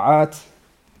والطاعات,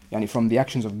 يعني from the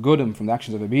actions of good and from the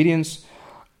actions of obedience.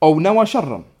 أو نوى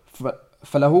شرا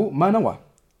فله ما نوى,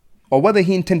 or whether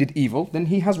he intended evil, then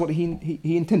he has what he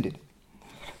intended.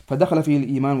 فدخل فيه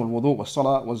الإيمان والوضوء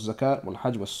والصلاة والزكاة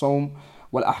والحج والصوم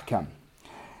والأحكام.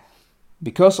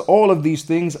 Because all of these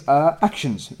things are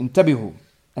actions. انتبهوا,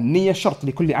 النية شرط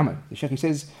لكل عمل. The Shaykh, he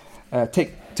says,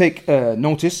 take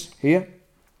notice here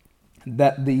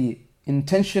that the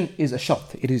intention is a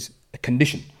shart, it is a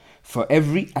condition for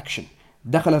every action.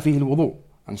 دخل فيه الوضوء,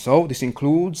 and so this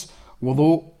includes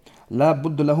wudu. لا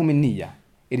بد له من نية.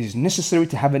 It is necessary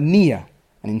to have a niyyah,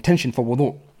 an intention for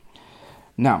wudu.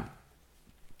 Now,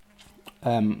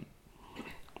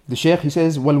 the Shaykh, he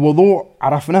says, والوضوء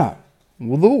عرفناه.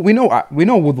 Wudu, we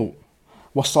know wudu.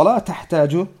 والصلاة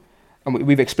تحتاج, and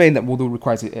we've explained that wudu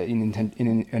requires an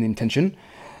intention.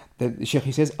 The Shaykh,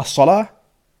 he says, الصلاة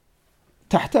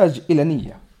تحتاج إلى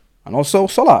نية, and also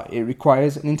salah, it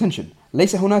requires an intention.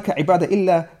 ليس هناك عبادة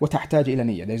إلا وتحتاج إلى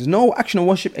نية. There is no action of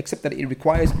worship except that it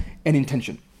requires an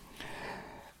intention.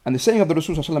 And the saying of the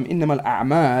Rasul sallallahu alaihi wasallam, إنما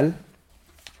الأعمال,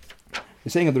 the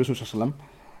saying of the Rasul sallallahu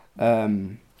alaihi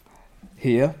wasallam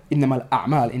here, إنما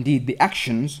الأعمال, indeed the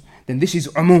actions, then this is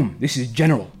umum, this is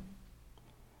general.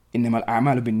 إنما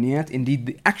الأعمال بالنيات, indeed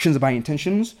the actions by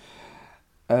intentions,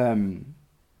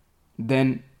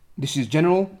 then this is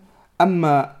general.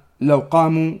 أما لو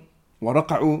قاموا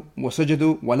ورقعوا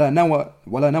وسجدوا ولا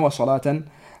نوى صلاة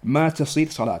ما تصير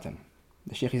صلاة.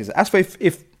 The Shaykh says, as for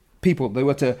if people, they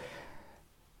were to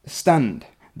stand,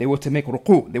 they were to make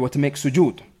ruku', they were to make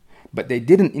sujood, but they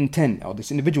didn't intend, or this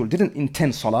individual didn't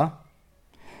intend salah,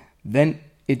 then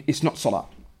it is not salah.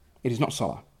 It is not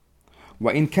salah.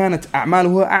 وإن كانت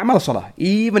أعماله أعمال صلاة,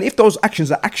 even if those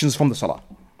actions are actions from the salah.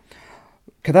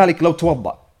 كذلك لو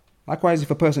توضأ, likewise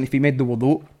if a person, if he made the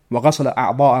wudu, وغسل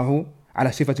أعضاءه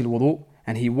على صفة الوضوء,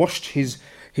 and he washed his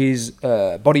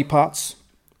body parts,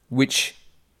 which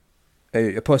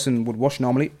a person would wash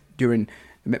normally when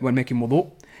making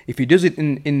wudu. If he does it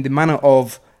in the manner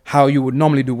of how you would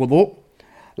normally do wudu,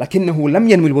 لكنه لم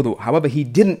ينوي الوضوء, however he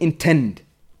didn't intend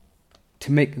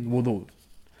to make wudu,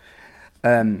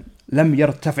 لم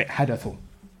يرتفع حدثه,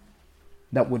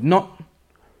 that would not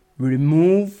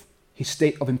remove his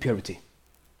state of impurity.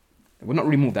 It would not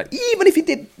remove that. Even if he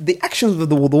did the actions of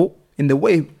the wudu in the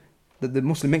way that the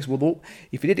Muslim makes wudu,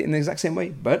 if he did it in the exact same way,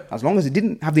 but as long as he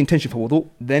didn't have the intention for wudu,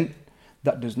 then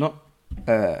that does not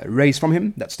raise from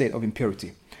him that state of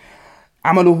impurity.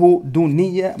 عمله دون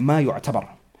نية ما يعتبر.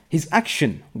 His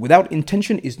action without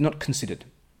intention is not considered.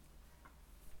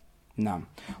 نعم.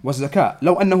 والزكاة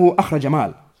لو أنه أخرج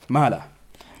ماله.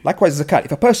 Likewise zakat,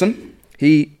 if a person,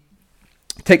 he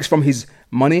takes from his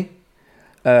money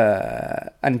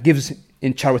and gives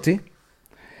in charity,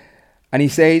 and he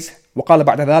says وقال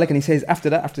بعد ذلك, and he says after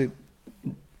that, after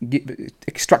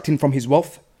extracting from his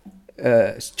wealth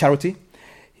charity,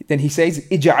 then he says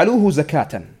اجعلوه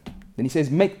زكاة, then he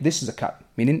says make this zakat,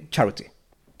 meaning charity.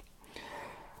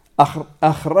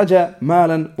 أخرج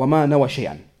مالا وما نوى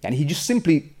شيئا, and he just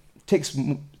simply takes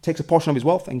a portion of his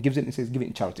wealth and gives it and says give it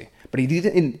in charity, but he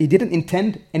didn't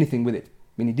intend anything with it. I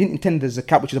mean, he didn't intend the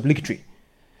zakat, which is obligatory.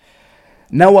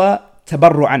 نوى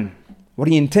تبرعا, what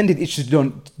he intended is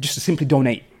just to simply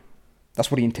donate. That's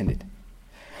what he intended.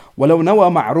 ولو نوى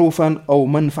معروفا أو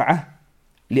منفعة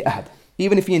لأحد,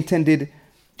 even if he intended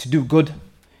to do good,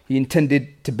 he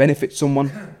intended to benefit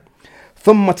someone.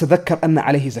 ثم تذكر أن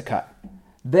عليه زكاة,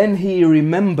 then he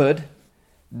remembered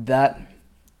that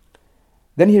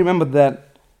Then he remembered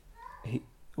that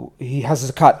he has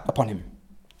a zakat upon him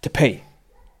to pay,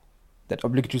 that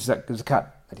obligatory zakat,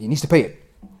 that he needs to pay it.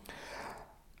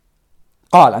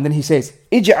 قال, and then he says,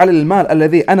 اجعل المال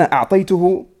الذي أنا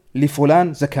أعطيته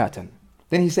لفلان زكاة.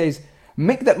 Then he says,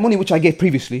 make that money which I gave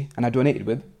previously and I donated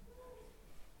with,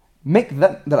 make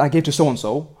that I gave to so and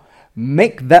so,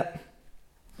 make that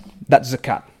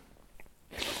zakat.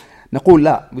 نقول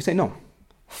لا, we say no.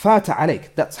 فات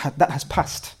عليك, that has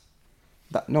passed.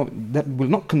 That will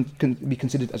not be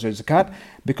considered as a zakat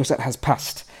because that has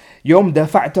passed. يوم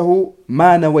دفعته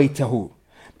ما نويته.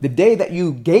 The day that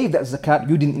you gave that zakat,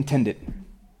 you didn't intend it.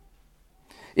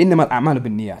 إنما الأعمال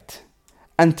بالنيات.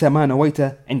 أنت ما نويت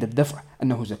عند الدفع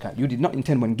أنه زكاة. You did not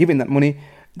intend when giving that money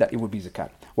that it would be zakat.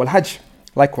 والحج,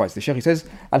 likewise, the Shaykh says,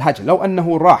 الحج لو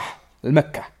أنه راح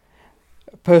لمكة.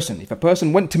 If a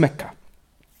person went to Mecca,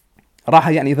 راح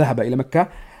يعني ذهب إلى مكة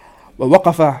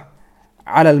ووقف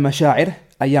على المشاعر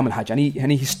أيام الحج,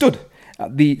 and he stood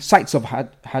at the sites of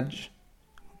Hajj,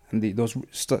 and those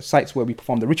sites where we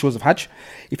perform the rituals of Hajj.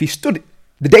 If he stood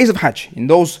the days of Hajj in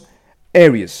those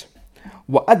areas,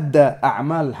 وأدى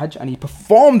أعمال الحج, and he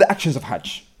performed the actions of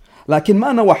Hajj, لكن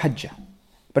ما نوى حجة,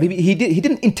 but he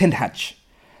didn't intend Hajj,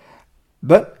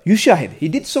 but يشاهد, he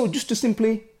did so just to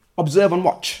simply observe and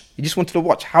watch. He just wanted to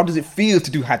watch, how does it feel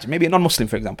to do Hajj? Maybe a non-Muslim,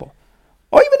 for example,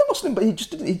 or even a Muslim, but he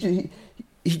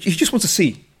just wants to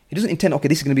see. He doesn't intend, okay,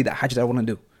 this is going to be that Hajj that I want to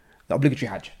do, the obligatory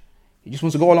Hajj. He just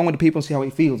wants to go along with the people and see how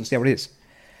it feels and see how it is.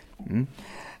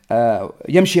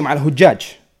 يمشي مع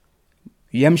الحجاج,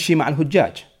 يمشي مع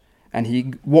الحجاج, and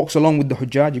he walks along with the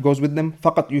Hujjaj, he goes with them.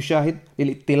 فقط يشاهد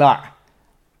للاطلاع.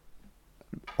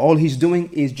 All he's doing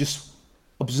is just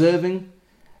observing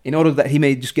in order that he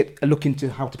may just get a look into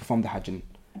how to perform the Hajj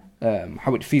and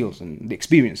how it feels and the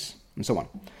experience and so on.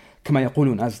 كما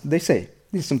يقولون, as they say.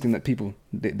 This is something that people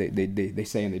they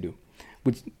say and they do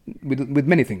with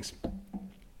many things.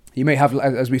 You may have,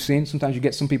 as we've seen, sometimes you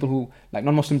get some people who, like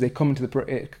non-Muslims, they come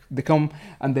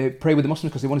and they pray with the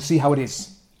Muslims because they want to see how it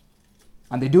is,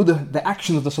 and they do the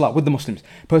action of the salah with the Muslims.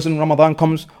 Person in Ramadan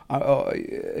comes,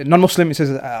 non-Muslim, he says,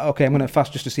 okay, I'm going to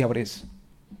fast just to see how it is.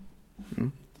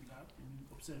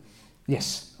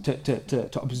 Yes,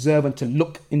 to observe and to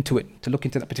look into it, to look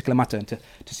into that particular matter and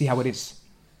to see how it is.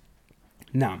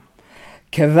 Now,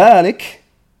 كذلك,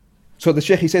 so the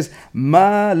Shaykh, he says,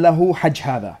 ما له حج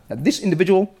هذا, that this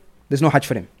individual, there's no Hajj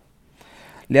for him.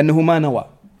 لأنه ما نوى.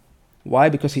 Why?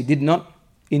 Because he did not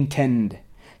intend.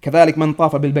 كذلك من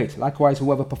طاف بالبيت, likewise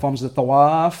whoever performs the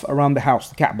tawaf around the house,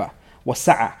 the Kaaba,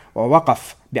 والسعى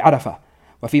ووقف بعرفة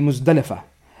وفي مزدلفة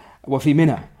وفي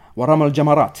منى ورمى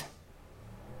الجمرات.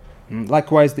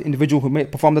 Likewise the individual who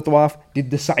performed the tawaf, did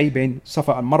the sa'i between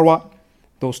Safa and Marwa,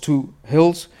 those two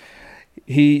hills.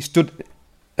 He stood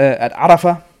at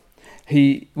Arafah,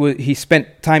 he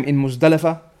spent time in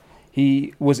Muzdalifah,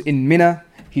 he was in Mina,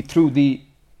 he threw the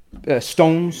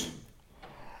stones,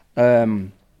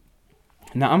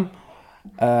 نعم,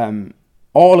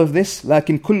 all of this,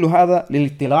 لكن كل هذا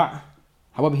للاطلاع.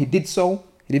 However, he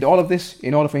did all of this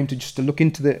in order for him to just to look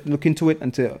into it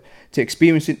and to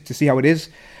experience it, to see how it is.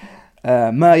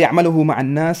 ما يعمله مع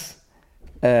الناس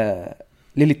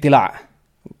للاطلاع.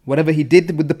 Whatever he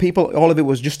did with the people, all of it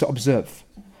was just to observe.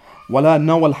 ولا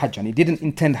نوى الحج, and he didn't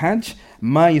intend Hajj.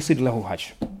 ما يصير له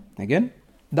حج. Again,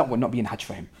 that would not be in Hajj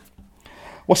for him.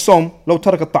 والصوم لو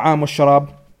ترك الطعام والشراب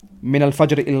من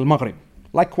الفجر إلى المغرب.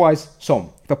 Likewise, Sawm.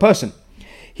 If a person,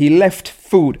 he left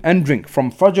food and drink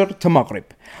from Fajr to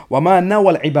Maghrib, وما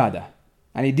نوى العبادة,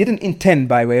 and he didn't intend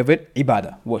by way of it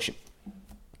ibadah, worship.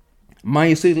 ما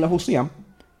يصير له صيام,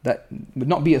 that would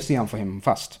not be a siyam for him,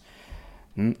 fast.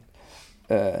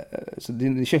 So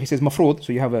the Shaykh, he says مفروض,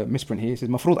 so you have a misprint here, he says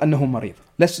مفروض أنه مريض.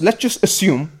 Let's just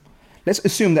assume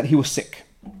that he was sick.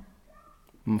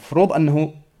 مفروض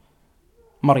أنه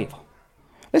مريض.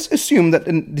 Let's assume that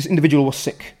this individual was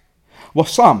sick.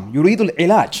 وصام يريد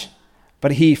العلاج,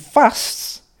 but he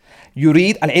fasts.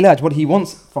 يريد العلاج, what he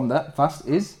wants from that fast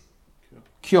is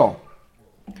cure.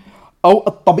 أو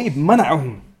الطبيب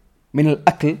منعه من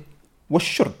الأكل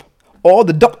والشرب, or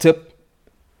the doctor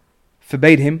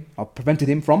forbade him or prevented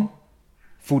him from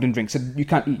food and drink, said you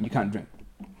can't eat, you can't drink.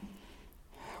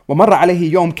 ومر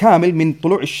عليه يوم كامل من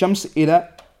طلوع الشمس إلى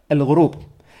الغروب,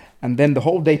 and then the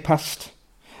whole day passed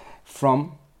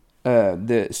from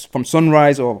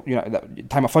sunrise, or the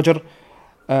time of Fajr,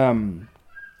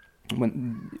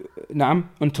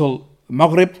 until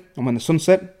Maghrib, and when the sun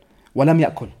set. ولم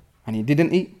يأكل, and he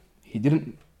didn't eat, he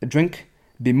didn't drink.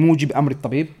 بموجب أمر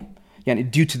الطبيب,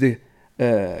 due to the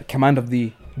command of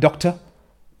the doctor.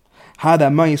 هذا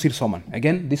ما يصير صوما.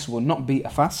 Again, this will not be a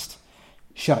fast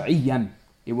شرعيا.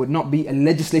 It would not be a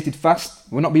legislated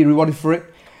fast. Would not be rewarded for it.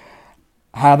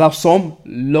 هذا صوم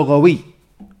لغوي.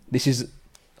 This is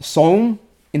صوم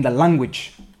in the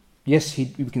language. Yes,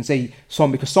 we can say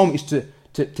صوم because صوم is to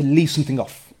leave something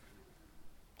off.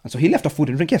 And so he left off food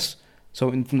and drink, yes. So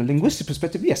from the linguistic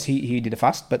perspective, yes, he did a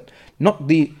fast, but not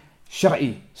the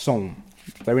shar'i صوم,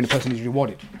 wherein a person is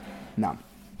rewarded. Now,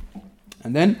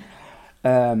 and then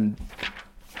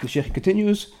the Shaykh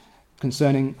continues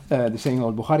concerning the saying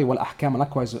of Bukhari, وَالْأَحْكَامَ,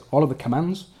 likewise all of the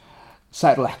commands,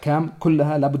 سائر الأحكام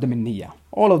كلها لابد من نية.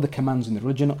 All of the commands in the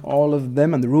religion, all of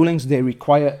them and the rulings, they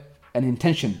require an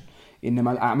intention.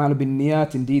 إنما الأعمال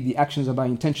بالنيات, indeed the actions are by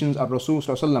intentions. الرسول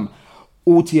صلى الله عليه وسلم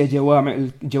أوتي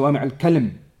جوامع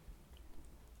الكلم.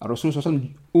 الرسول صلى الله عليه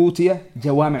وسلم أوتي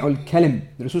جوامع الكلم.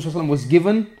 The Rasul صلى الله عليه وسلم was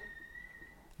given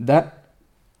that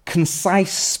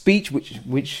concise speech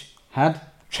which had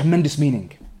tremendous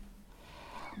meaning.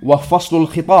 وفصل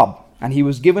الخطاب, and he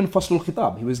was given فصل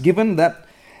الخطاب. He was given that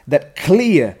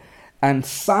clear and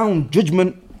sound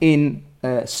judgment in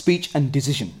speech and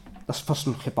decision. That's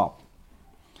فصل الخطاب.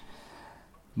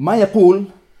 ما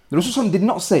يقول, the Rasul did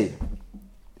not say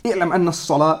اعلم أن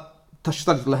الصلاة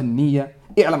تشترط لها النية,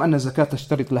 اعلم أن الزكاة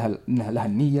تشترط لها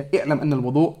النية, اعلم أن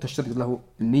الوضوء تشترط له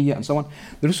النية, and so on.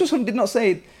 The Rasul did not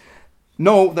say,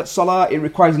 know that salah, it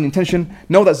requires an intention,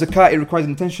 know that zakah, it requires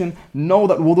an intention, know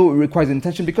that wudu, it requires an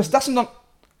intention, because that's not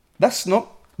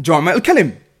jami'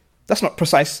 al-kalim. That's not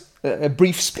precise, a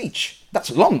brief speech.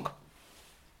 That's long.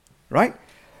 Right?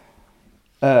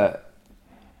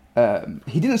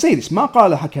 He didn't say this. ما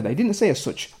قال هكذا. He didn't say as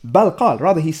such. بل قال.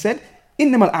 Rather he said,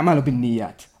 إنما الأعمال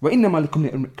بالنيات وإنما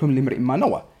لكل امرئ ما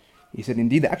نوى. He said,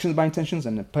 indeed, the actions by intentions,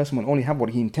 and the person will only have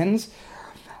what he intends.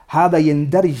 هذا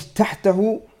يندرج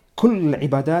تحته كل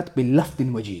العبادات باللفظ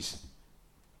وجيز.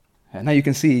 Now you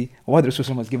can see why the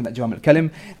Rasul was given that Jawami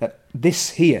al-Kalim, that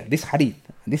this here, this hadith,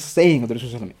 this saying of the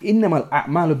Rasul, إنما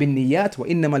الأعمال بالنيات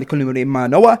وإنما لكل امرئ ما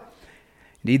نوى.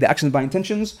 Indeed, the actions by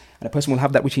intentions, and a person will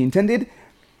have that which he intended.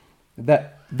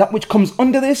 That which comes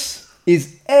under this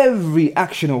is every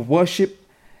action of worship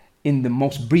in the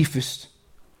most briefest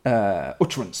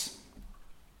utterance.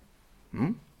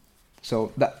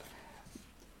 So that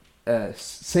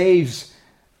saves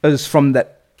us from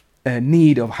that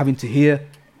need of having to hear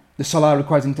the salah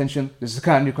requires intention, the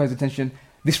zakah requires intention,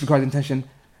 this requires intention,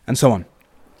 and so on.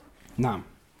 نعم.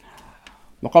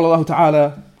 وقال الله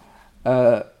تعالى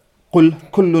قل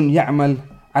كل يعمل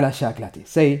على شاكلته.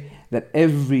 Say that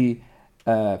every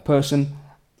person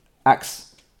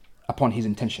acts upon his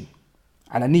intention.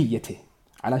 على نيته,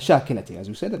 على شاكلته. As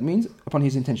we said, that means upon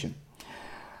his intention.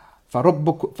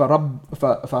 فربكم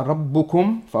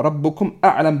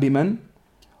أعلم بمن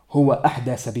هو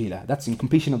أحدى سبيلا. That's in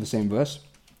completion of the same verse.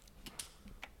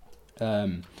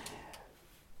 The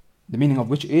meaning of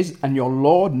which is, and your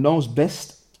Lord knows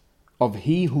best of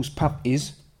he whose path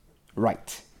is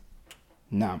right.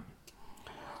 Now,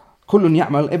 كل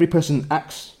يعمل, every person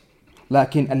acts,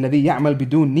 لكن الذي يعمل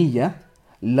بدون نية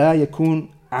لا يكون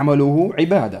عمله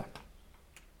عبادة.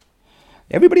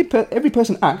 Every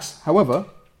person acts, however,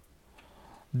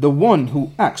 the one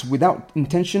who acts without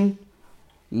intention,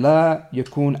 لا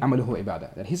يكون عمله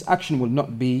عبادة, that his action will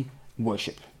not be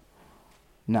worship.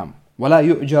 نعم. ولا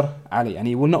يؤجر عليه, and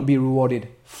he will not be rewarded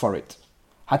for it.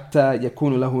 حتى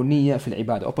يكون له نية في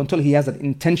العبادة, up until he has an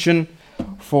intention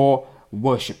for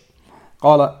worship.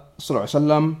 قال صلى الله عليه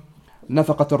وسلم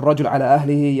نفقة الرجل على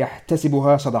أهله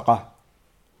يحتسبها صدقة.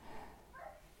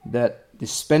 That the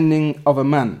spending of a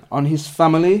man on his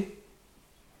family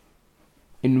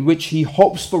in which he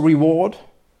hopes for reward,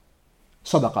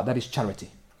 صدقة, that is charity.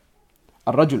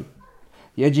 الرجل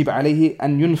يجب عليه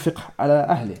أن ينفق على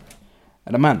أهله.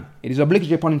 And a man, it is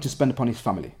obligatory upon him to spend upon his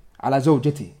family. على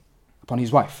زوجته, upon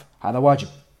his wife. هذا واجب.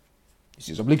 This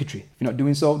is obligatory. If you're not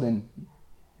doing so, then you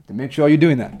have to make sure you're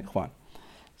doing that, إخوان.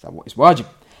 So it's واجب.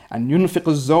 أن ينفق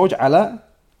الزوج على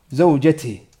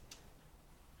زوجته.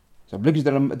 It's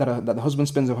obligatory that the husband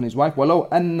spends upon his wife. ولو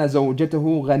أن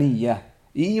زوجته غنية.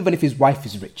 Even if his wife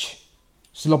is rich,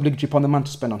 still obligatory upon the man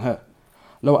to spend on her.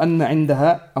 لو أن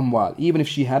عندها أموال. Even if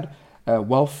she had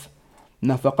wealth,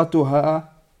 نفقتها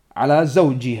على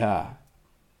زوجها.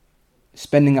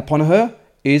 Spending upon her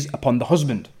is upon the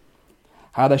husband.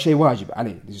 هذا شيء واجب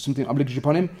عليه. This is something obligatory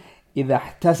upon him. إذا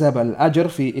احتسب الأجر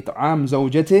في إطعام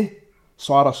زوجته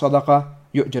صار صدقة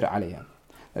يؤجر عليها.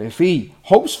 If he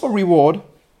hopes for reward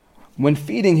when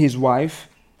feeding his wife,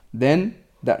 then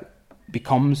that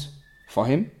becomes for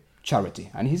him charity,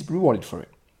 and he's rewarded for it.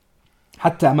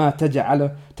 حتى ما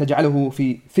تجعله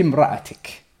في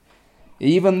امرأتك.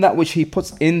 Even that which he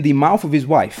puts in the mouth of his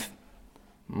wife.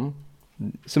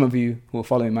 Some of you who are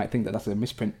following might think that that's a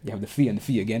misprint. You have the fi and the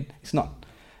fi again. It's not.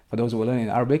 For those who are learning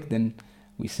Arabic, then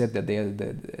we said that they are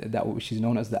that which is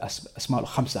known as the Asma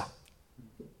al-Khamsa,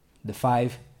 the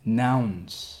 5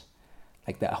 nouns,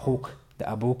 like the Akhuk, the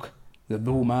Abuk, the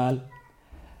Dhu Mal,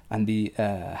 and the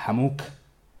Hamuk,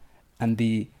 and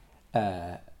the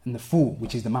Fu,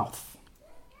 which is the mouth,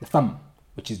 the thumb,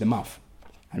 which is the mouth.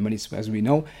 And when it's, as we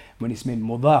know, when it's made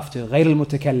mudaf to غير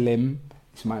المتكلم,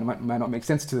 this might not make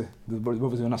sense to the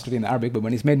brothers who are not studying Arabic, but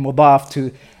when it's made mudaf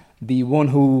to the one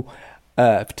who,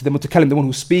 to the mutakallim, the one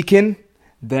who's speaking,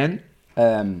 then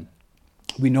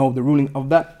we know the ruling of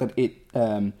that it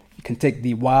can take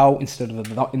the waw instead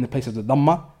of in the place of the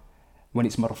dhamma when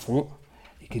it's marfu'.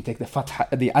 You can take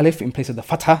the alif in place of the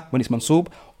fatha when it's mansub,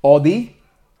 or the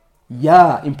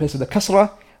ya in place of the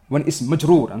kasra when it's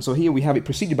majroor. And so here we have it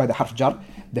preceded by the harf jar,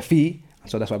 the fi.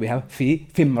 So that's why we have fi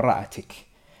imra'atik.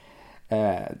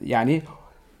 Yani,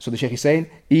 so the Shaykh is saying,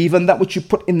 even that which you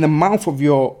put in the mouth of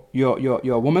your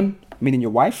woman, meaning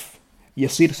your wife,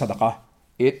 yasir sadaqah,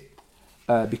 it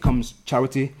becomes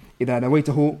charity. إذا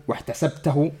نويته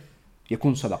واحتسبته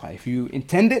يكون صدقة. If you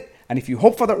intend it and if you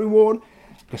hope for that reward,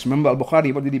 because remember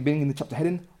Al-Bukhari, what did he bring in the chapter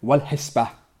heading? Wal hisbah.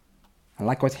 And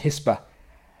likewise hisbah.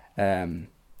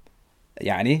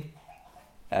 يعني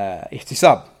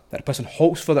ihtisab, that a person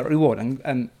hopes for that reward.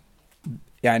 And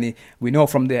يعني we know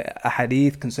from the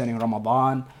ahadith concerning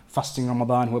Ramadan, fasting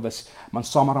Ramadan, whoever's man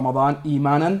sama Ramadan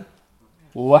imanan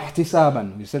wa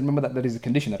ihtisaban. We said, remember that there is a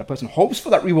condition that a person hopes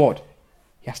for that reward.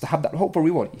 He has to have that hope for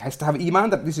reward. He has to have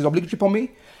iman that this is obligatory upon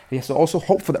me. He has to also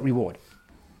hope for that reward.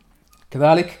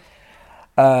 كذلك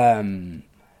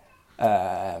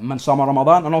من صام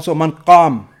رمضان, and also من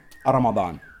قام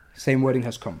رمضان. Same wording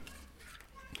has come.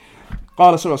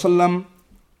 قال صلى الله عليه وسلم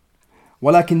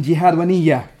ولكن جهاد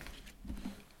ونية.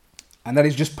 And that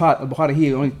is just part. Al-Bukhari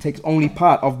here only takes only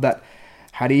part of that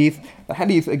hadith. The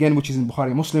hadith again, which is in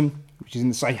Bukhari Muslim, which is in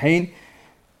the Sahihain.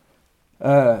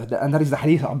 And that is the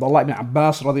hadith of Abdullah ibn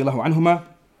Abbas radiallahu anhuma,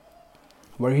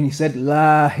 wherein he said,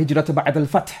 لا هجرة بعد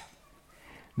الفتح.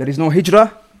 There is no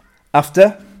hijrah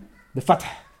after the Fath,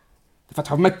 the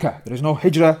Fath of Mecca. There is no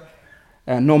hijrah,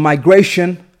 no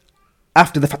migration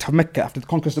after the Fath of Mecca, after the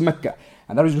conquest of Mecca.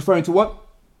 And that is referring to what?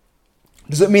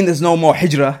 Does it mean there's no more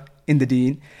hijrah in the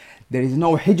deen? There is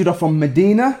no hijrah from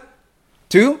Medina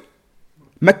to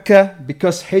Mecca,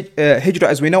 because hijrah,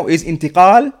 as we know, is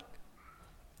intiqal.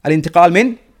 الانتقال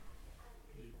من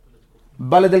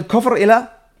بلد الكفر إلى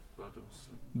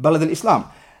بلد الإسلام.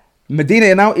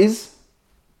 Medina now is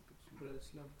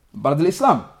بلد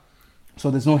الإسلام.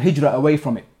 So there's no hijrah away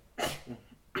from it.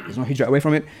 There's no hijrah away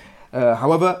from it.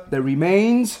 However, there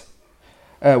remains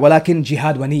ولكن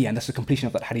جهاد ونية, and that's the completion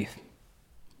of that hadith.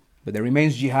 But there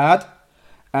remains jihad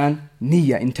and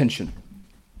niyyah, intention.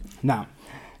 Now,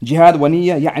 jihad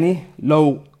ونية يعني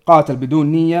لو قاتل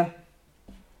بدون نية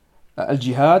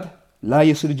الجهاد لا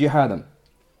يصير جهادا.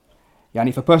 يعني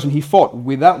if a person he fought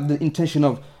without the intention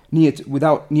of niyat,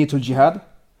 without niyatul jihad,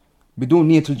 بدون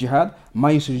niyatul jihad,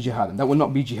 ما يصير جهادا. That will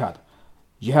not be jihad.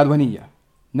 جهاد ونية.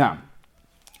 نعم.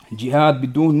 جهاد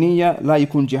بدون نية لا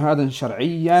يكون جهادا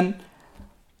شرعيا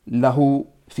له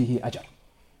فيه أجر.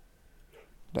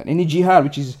 That any jihad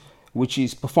which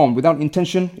is performed without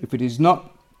intention, if it is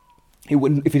not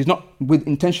with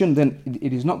intention, then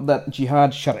it is not that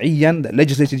jihad shar'iyyan, that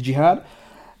legislated jihad,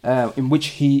 in which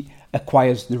he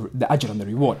acquires the ajr and the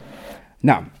reward.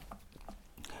 Now,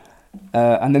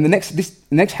 and then the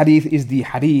next hadith is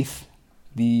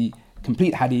the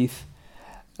complete hadith,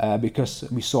 because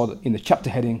we saw that in the chapter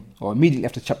heading, or immediately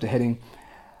after the chapter heading,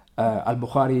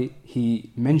 Al-Bukhari,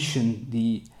 he mentioned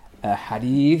the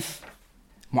hadith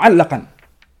mu'allaqan.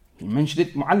 He mentioned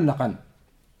it mu'allaqan.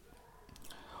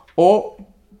 Or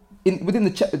within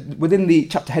the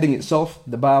chapter heading itself,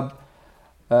 the bab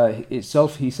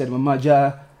itself, he said, وَمَا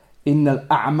جَاءَ إِنَّ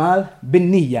الْأَعْمَالِ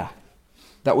بِالنِّيَّةِ.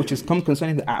 That which has come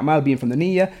concerning the a'mal being from the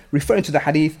niyyah, referring to the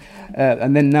hadith,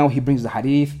 and then now he brings the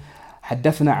hadith.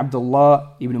 حدثنا عبد الله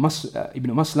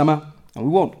ibn Maslama, and we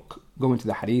won't go into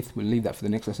the hadith, we'll leave that for the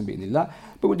next lesson بإذن الله,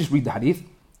 but we'll just read the hadith.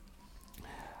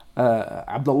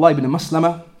 عبد الله ibn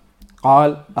Maslama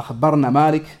قال أخبرنا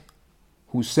مالك,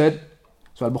 who said,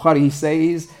 so Al-Bukhari, he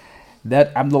says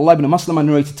that Abdullah ibn Maslama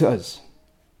narrated to us,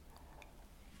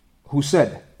 who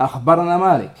said أخبرنا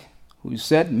مالك, who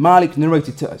said Malik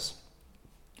narrated to us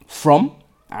from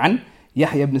عن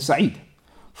يحيى ibn Sa'id,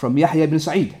 from Yahya ibn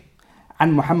Sa'id,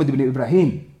 عن Muhammad ibn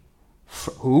Ibrahim,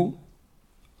 who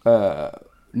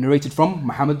narrated from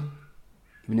Muhammad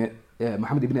ibn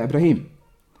Ibrahim,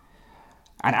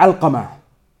 عن علقمة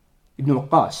ibn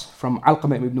Waqqas, from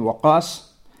Alqamah ibn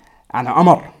Waqqas, عن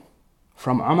عمر,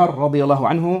 from Umar رضي الله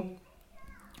عنه,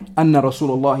 أن رسول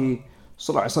الله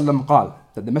sallallahu alaihi wasallam قال,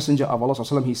 that the Messenger of Allah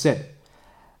sallallahu alaihi wasallam, he said,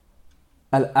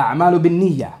 الأعمال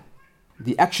بالنية,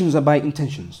 the actions are by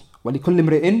intentions. وَلِكُلِّ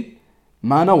امْرِئٍ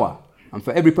مَا نَوَى, and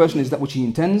for every person is that which he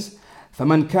intends.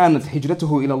 فمن كانت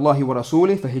هجرته إلى الله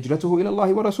ورسوله فهجرته إلى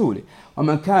الله ورسوله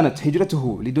ومن كانت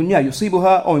هجرته لدنيا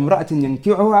يصيبها أو امرأة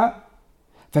ينكحها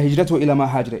فهجرته إلى ما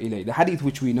هاجر إليه. The hadith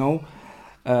which we know,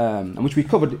 and which we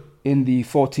covered in the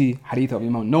 40 hadith of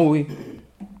Imam Nawawi,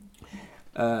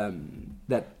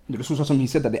 that the Rasul sallallahu alaihi wasallam, he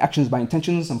said that the actions by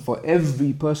intentions, and for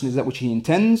every person is that which he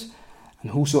intends,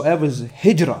 and whosoever's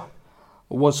hijrah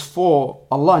was for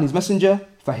Allah and His Messenger,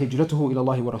 فهجرته إلى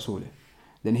الله ورسوله,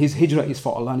 then his hijrah is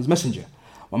for Allah and His Messenger.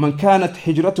 وَمَنْ كَانَتْ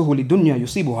هِجْرَتُهُ لِدُنْيَا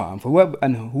يُصِيبُهَا,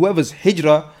 and whoever's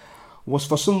hijrah was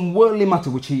for some worldly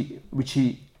matter which he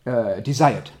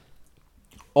desired,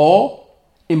 or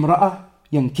imra'a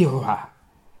yankihuha,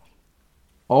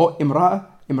 or imra'a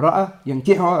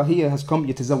yankihuha here has come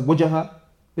يتزوجها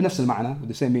بنفس المعنى, with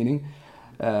the same meaning,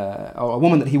 or a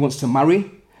woman that he wants to marry,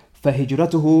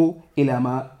 فهجرته إلى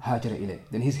ما هاجر إليه,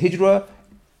 then his hijrah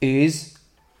is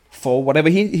for whatever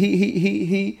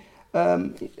he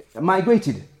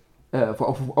migrated,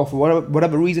 for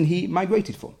whatever reason he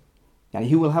migrated for. Yani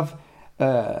he will have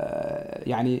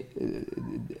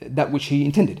that which he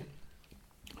intended.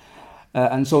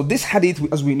 And so this hadith,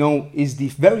 as we know, is the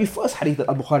very first hadith that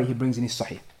Al-Bukhari he brings in his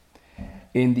Sahih,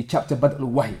 in the chapter Bad'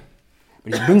 al-Wahy.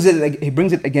 But he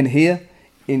brings it again here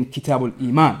in Kitab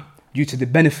al-Iman, due to the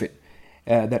benefit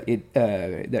that it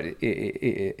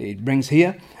brings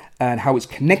here, and how it's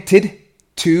connected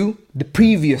to the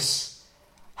previous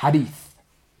hadith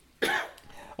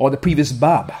or the previous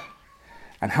bab.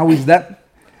 And how is that?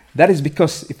 That is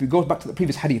because if we go back to the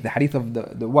previous hadith, the hadith of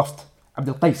the Wafd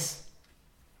Abdul Qais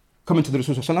coming to the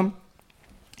Rasul sallallahu alaihi wasallam,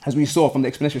 as we saw from the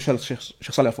explanation of Shaykh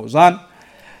Salih al-Fawzan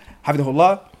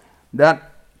hafidhahullah, that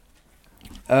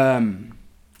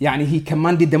he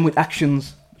commanded them with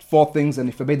actions, 4 things, and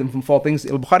he forbade them from 4 things.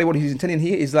 Al-Bukhari, what he's intending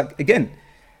here is like, again,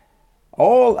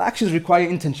 all actions require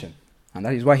intention, and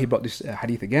that is why he brought this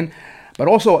hadith again. But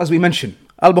also, as we mentioned,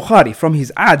 Al-Bukhari, from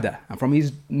his aada and from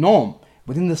his norm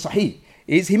within the Sahih,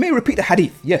 is he may repeat the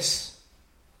hadith, yes,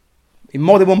 in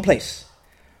more than one place,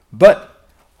 but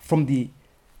from the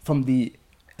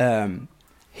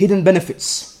hidden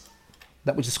benefits,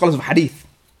 that which the scholars of hadith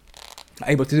are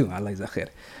able to do, Allah is khair,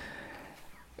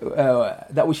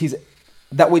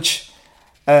 that which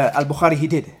Al-Bukhari he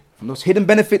did, from those hidden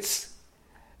benefits,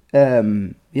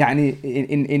 in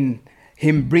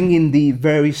him bringing the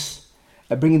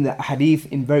hadith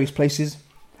in various places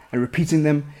and repeating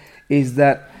them, is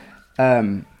that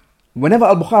whenever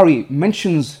Al-Bukhari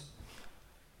mentions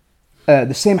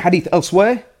the same hadith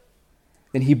elsewhere,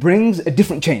 then he brings a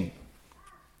different chain.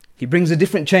 To bring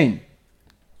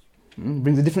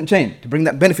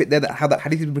that benefit there, that how that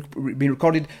hadith is being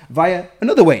recorded via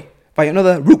another way, via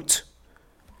another route.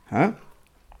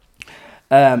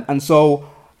 And so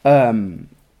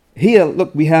here,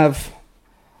 look, we have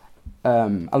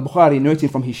Al-Bukhari narrating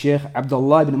from his Shaykh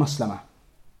Abdullah ibn Maslama,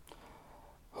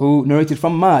 who narrated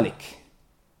from Malik,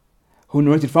 who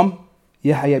narrated from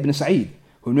Yahya ibn Sa'id,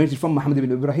 who narrated from Muhammad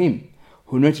ibn Ibrahim,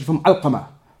 who narrated from Alqamah,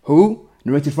 who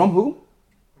narrated from who?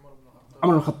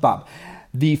 Umar al-Khattab.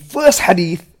 The first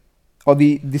hadith, or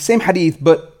the same hadith,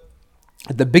 but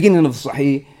at the beginning of the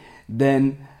Sahih,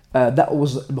 then that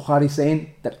was Bukhari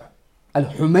saying that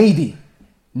Al-Humaydi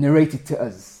narrated to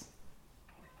us.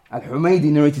 From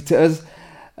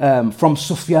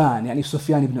Sufyan,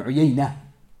 Sufyan ibn Uyayna,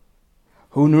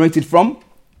 who narrated from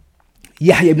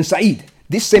Yahya ibn Sa'id.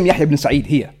 This same Yahya ibn Sa'id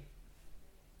here.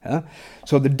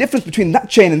 So the difference between that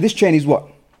chain and this chain is what?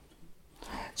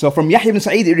 So from Yahya ibn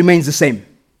Sa'id, it remains the same.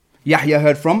 Yahya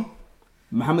heard from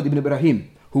Muhammad ibn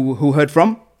Ibrahim, who heard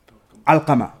from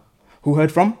Alqamah, who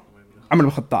heard from Umar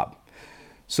ibn Khattab.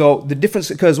 So the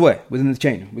difference occurs where? Within the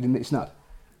chain, within the isnad.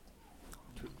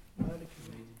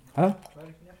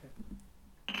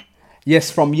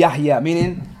 Yes, from Yahya,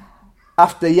 meaning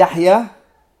after Yahya,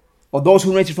 or those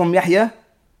who narrated from Yahya,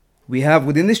 we have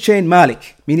within this chain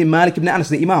Malik, meaning Malik ibn Anas,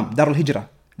 the Imam, Dar al-Hijrah,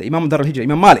 Imam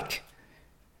Malik,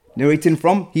 narrating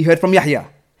from, he heard from Yahya.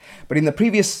 But in the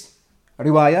previous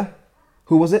riwayah,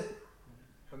 who was it?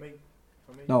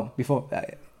 No, before.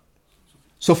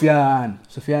 Sufyan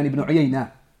ibn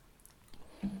Uyayna.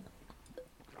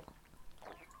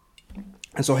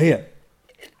 And so here,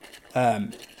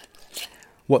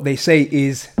 what they say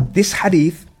is, this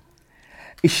hadith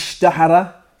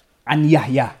ishtahara an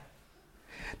Yahya,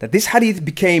 that this hadith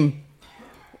became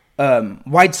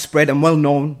widespread and well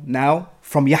known now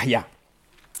from Yahya.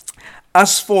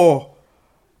 As for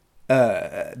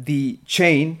the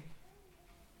chain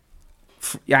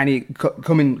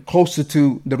coming closer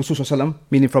to the Rasul sallallahu,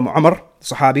 meaning from Umar, the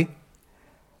Sahabi.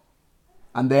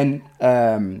 And then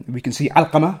we can see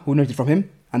Alqamah, who narrated from him.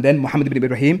 And then Muhammad ibn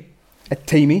Ibrahim,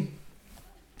 At-Taymi,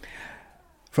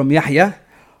 from Yahya.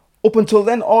 Up until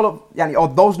then, all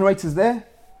those narrators there,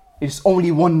 it's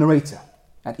only one narrator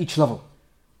at each level.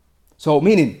 So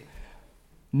meaning,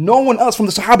 no one else from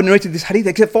the Sahaba narrated this hadith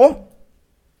except for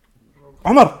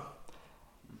Umar.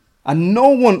 And no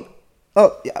one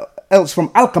else from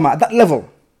Alqamah at that level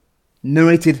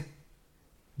narrated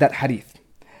that hadith.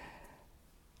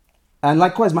 And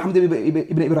likewise, Muhammad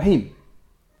ibn Ibrahim.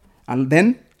 And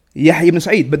then Yahya ibn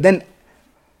Sa'id. But then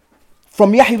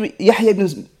from Yahya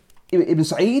ibn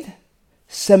Sa'id,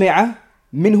 سمع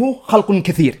منه خلق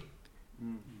كثير.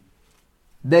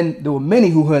 Then there were many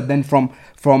who heard then from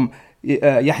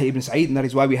Yahya ibn Sa'id, and that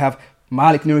is why we have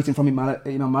Malik narrating from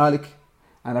Imam Malik,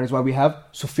 and that is why we have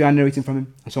Sufyan narrating from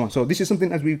him, and so on. So this is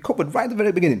something, as we covered right at the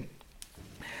very beginning,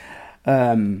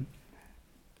 that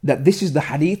this is the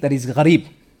hadith that is gharib.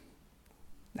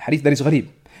 The hadith that is gharib.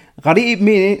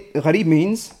 Gharib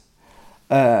means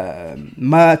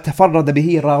ما تفرد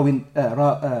به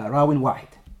راو واحد.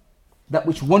 That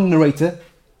which one narrator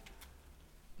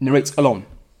narrates alone.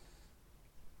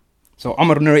 So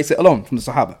Umar narrates it alone from the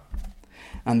Sahaba.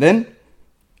 And then,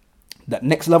 that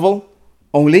next level,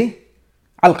 only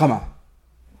Alqamah.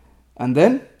 And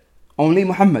then, only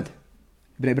Muhammad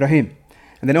ibn Ibrahim.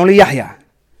 And then only Yahya.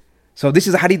 So this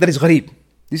is a hadith that is gharib.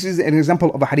 This is an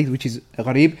example of a hadith which is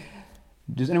gharib.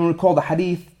 Does anyone recall the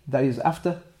hadith that is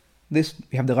after this?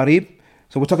 We have the gharib.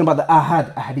 So we're talking about the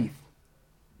ahad hadith.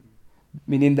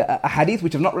 Meaning the hadith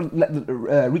which have not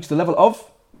reached the level of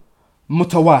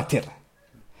mutawatir.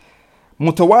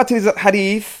 Mutawatir is a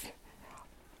hadith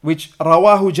which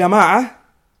rawahu jama'ah.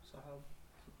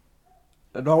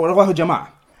 Rawahu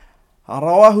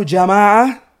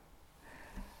jama'ah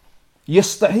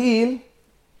يستحيل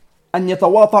أن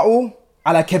يتواطؤوا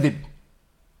على كذب.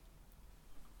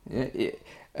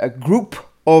 A group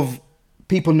of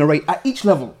people narrate at each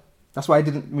level. That's why I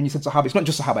didn't, when you said Sahaba, it's not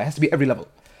just Sahaba, it has to be every level.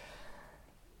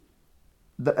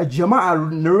 A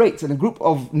jama'ah narrates, and a group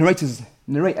of narrators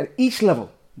narrate at each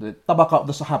level. The tabaqa of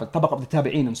the Sahaba, tabaqa of the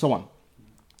tabi'een, and so on.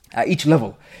 At each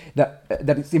level. That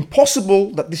it's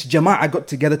impossible that this jama'ah got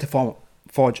together to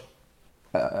forge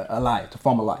a lie, to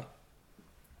form a lie.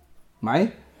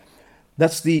 Right?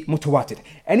 That's the mutawatir.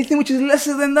 Anything which is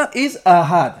lesser than that is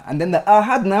ahad. And then the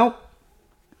ahad now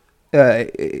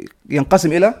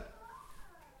ينقسم إلى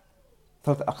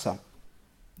ثلاثة أقسام.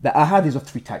 The ahad is of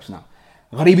three types now.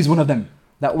 Gharib is one of them.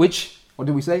 That which, what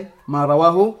did we say? ما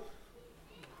رواه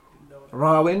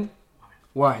راو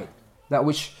واحد. That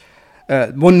which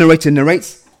one narrator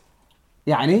narrates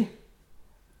يعني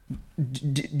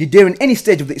during any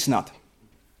stage of the isnad.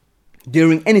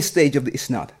 During any stage of the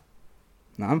isnad.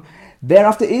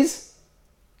 Thereafter is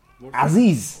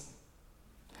Aziz.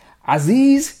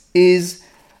 Aziz is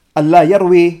Allah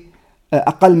يروي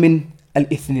أقل من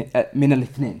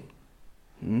الاثنين.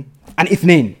 عن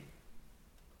اثنين.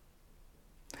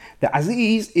 The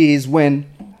Aziz is when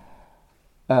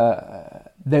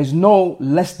there's no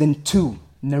less than two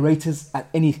narrators at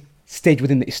any stage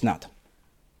within the isnad.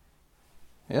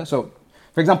 Yeah, so,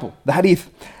 for example, the hadith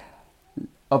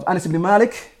of Anas ibn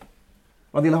Malik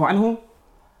رضي الله عنه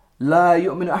لا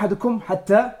يؤمن أحدكم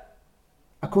حتى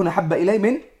أكون أحب إليه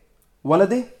من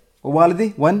ولده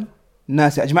ووالده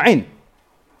والناس أجمعين.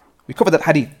 We covered that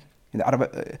hadith in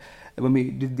the when we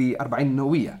did the Arba'in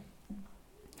Nawiyah.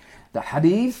 The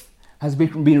hadith has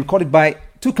been recorded by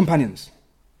two companions,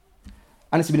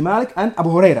 Anas ibn Malik and Abu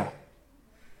Hurairah.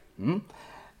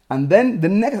 And then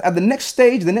at the next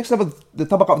stage, the next level, the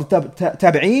tabaqa of the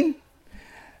tabi'een,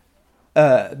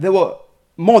 there were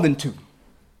more than two.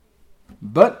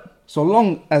 But so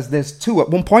long as there's two at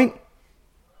one point,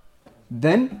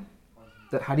 then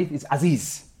that hadith is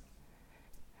Aziz.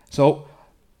 So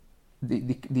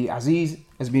the Aziz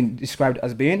has been described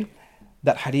as being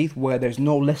that hadith where there's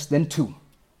no less than two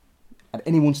at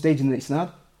any one stage in the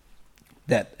isnad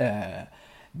that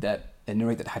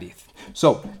narrate that hadith.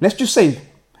 So let's just say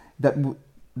that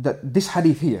this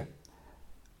hadith here,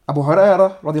 Abu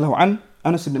Hurairah radiallahu an,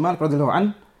 Anas ibn Malik radiallahu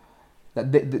an,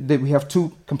 that we have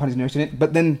two companions narrating it,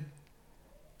 but then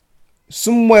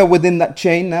somewhere within that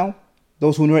chain now,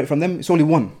 those who narrate from them, it's only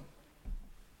one.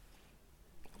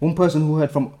 One person who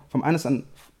heard from Anas and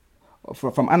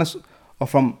from Anas or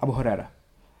from Abu Hurairah.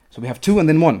 So we have two and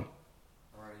then one.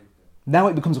 Now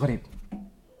it becomes gharib.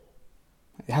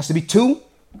 It has to be two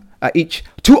at each,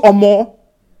 two or more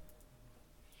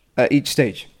at each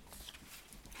stage.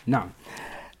 Now,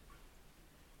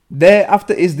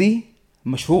 thereafter is the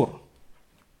mashhur.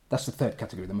 That's the third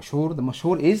category. The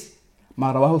mashhur is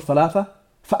ما رواه الثلاثة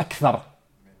فأكثر.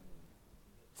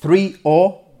 Three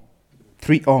or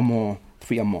more.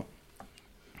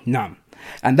 Naam.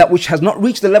 And that which has not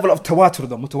reached the level of tawatur,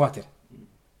 the mutawatir.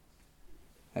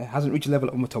 It hasn't reached the level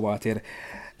of mutawatir.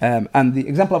 And the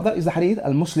example of that is the hadith,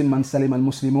 al-Muslim man salim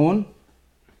al-Muslimun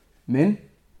min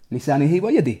lisanihi wa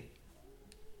yadi.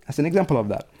 That's an example of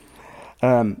that.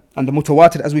 And the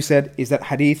mutawatir, as we said, is that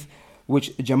hadith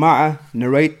which jama'ah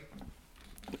narrate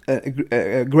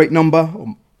a great number,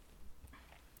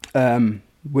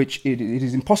 which it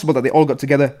is impossible that they all got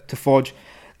together to forge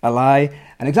a lie.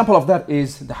 An example of that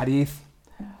is the hadith,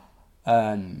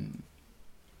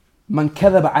 من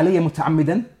كذب علي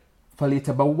متعمدا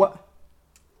فليتبوأ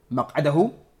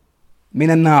مقعده من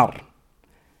النار.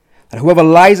 And whoever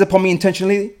lies upon me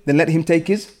intentionally, then let him take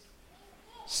his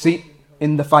seat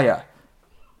in the fire.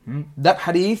 That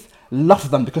hadith,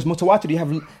 lafdhan, because mutawatir, you have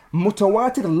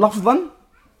mutawatir lafdhan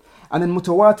and then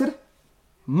mutawatir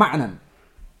ma'nan.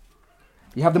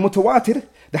 You have the mutawatir,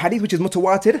 the hadith which is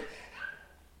mutawatir.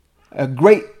 A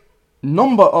great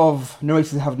number of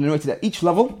narrators have narrated at each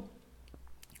level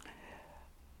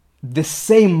the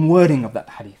same wording of that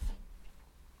hadith.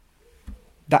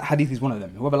 That hadith is one of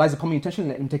them. Whoever lies upon me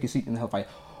intentionally, let him take his seat in the hellfire.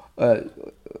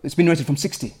 It's been narrated from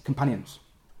 60 companions.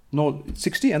 No,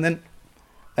 60 and then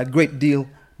a great deal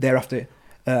thereafter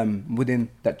within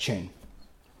that chain.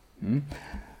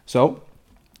 So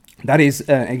that is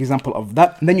an example of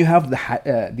that. And then you have the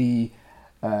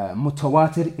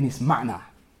mutawatir in its ma'na.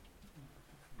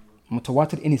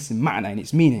 Mutawatir in its ma'na, in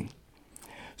its meaning.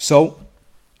 So,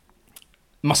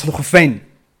 Masah al-Khuffayn.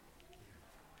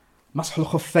 Masah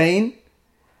al-Khuffayn,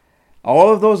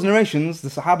 all of those narrations, the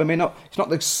Sahaba may not, it's not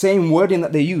the same wording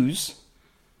that they use,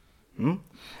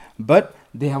 but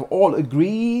they have all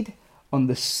agreed on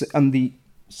the same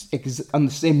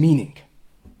meaning.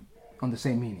 On the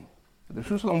same meaning. The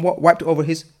Prophet wiped over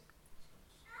his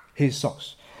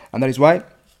socks. And that is why,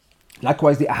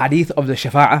 likewise, the ahadith of the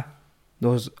shafa'ah,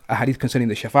 those ahadith concerning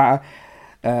the shafa'ah,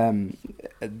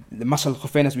 the Masah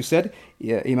al-Khuffayn, as we said,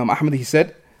 Imam Ahmad, he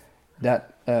said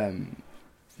that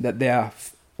there are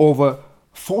over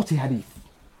 40 hadith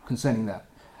concerning that.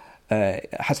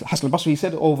 Hasan al-Basri, he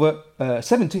said over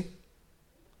 70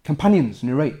 companions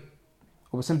narrate.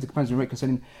 Over 70 companions narrate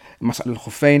concerning Masah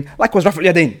al-Khuffayn. Likewise, Raf'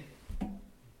 al-Yadayn.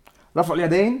 Raf'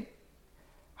 al-Yadayn,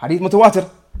 hadith mutawatir.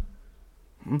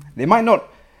 It might not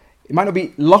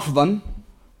be lafdhan,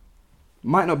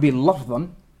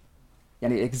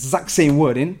 yani exact same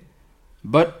wording,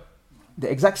 but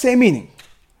the exact same meaning.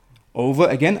 Over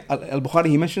again, Al-Bukhari,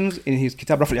 he mentions in his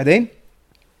Kitab Raf' al-Yadayn,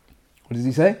 what does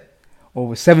he say?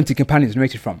 Over 70 companions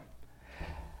narrated from.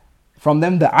 From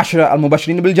them, the Ashra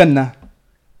al-Mubashirin bil-Jannah.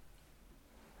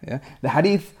 Yeah? The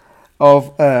hadith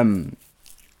of Man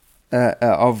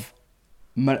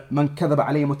kadhaba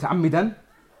alayya muta'ammidan,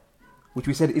 which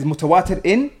we said is mutawatir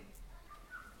in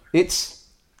its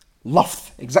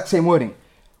lafz, exact same wording.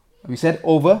 We said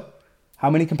over how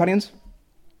many companions?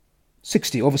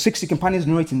 60. Over 60 companions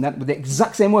narrating that with the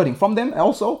exact same wording. From them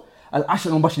also,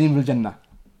 Al-Ashra al-Mubashirin bil-Jannah,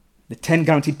 the 10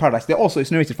 guaranteed paradise. They also,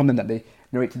 it's narrated from them that they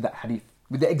narrated that hadith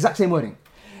with the exact same wording.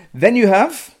 Then you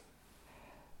have,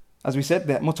 as we said,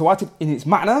 the mutawatir in its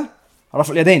ma'na, Raf'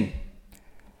 al-Yadayn.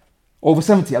 Over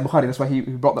 70, Al-Bukhari, that's why he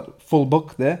brought that full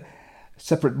book there,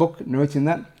 separate book narrating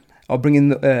that, or bringing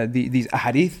these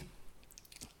ahadith.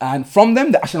 And from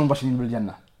them, the Ashra al-Mubashirin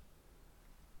bil-Jannah.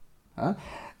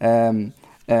 And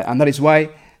that is why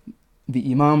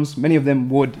the Imams, many of them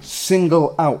would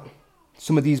single out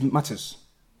some of these matters.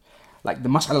 Like the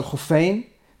Masah al-Khuffayn,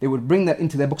 they would bring that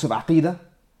into their books of Aqidah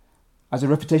as a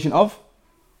reputation of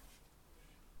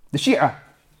the Shia.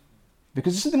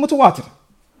 Because this is the mutawatir.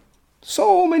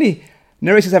 So many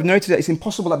narrators have narrated that it's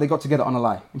impossible that they got together on a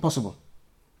lie. Impossible.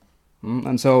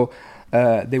 And so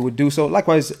they would do so.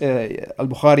 Likewise,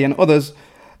 Al-Bukhari and others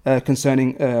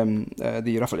concerning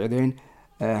the Raf' al-Yadayn.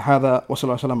 هذا وصلى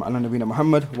الله وسلم على نبينا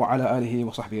محمد وعلى آله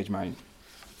وصحبه أجمعين.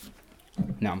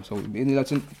 نعم. So بإذن الله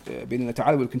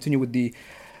تعالى we'll continue with the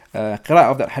قراءة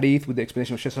of that hadith with the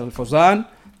explanation of Shaykh al-Fawzan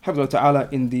حفظه الله تعالى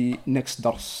in the next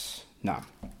dars. نعم.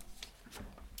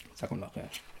 جزاكم الله خير.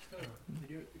 Did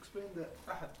you explain the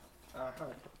ahad?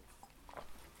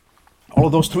 All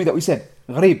of those three that we said,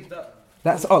 gharib,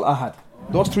 that's all ahad.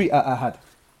 Those three are ahad.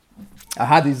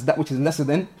 Ahad is that which is lesser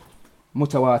than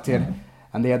mutawatir.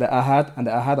 And they are the ahad, and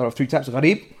the ahad are of three types,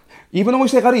 gharib. Even when we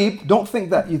say gharib, don't think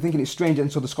that you're thinking it's strange and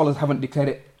so the scholars haven't declared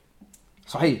it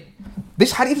sahih.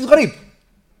 This hadith is gharib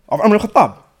of Umar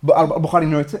al-Khattab, but Al-Bukhari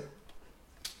narrates it,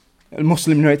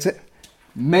 Muslim narrates it.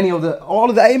 All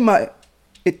of the A'immah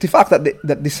ittifaq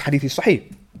that this hadith is sahih.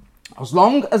 as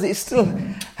long as it still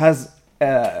has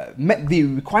met the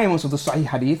requirements of the Sahih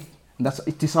Hadith, and that's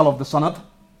ittisal of the sanad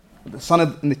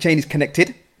and the chain is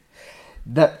connected,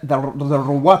 that the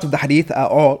rawat of the Hadith are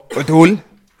all udul,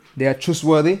 they are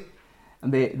trustworthy,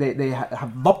 and they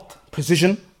have dabt,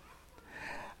 precision,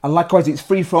 and likewise it's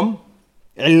free from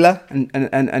illah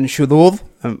and shudud,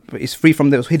 it's free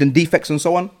from those hidden defects and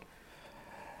so on,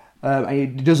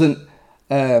 and it doesn't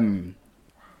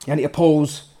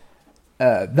oppose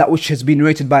that which has been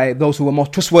narrated by those who are more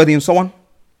trustworthy and so on,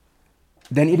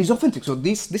 then it is authentic. So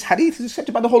this hadith is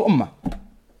accepted by the whole ummah,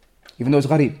 even though it's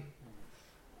gharib.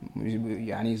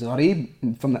 It's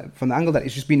gharib from the angle that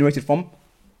it's just been narrated from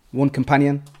one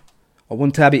companion or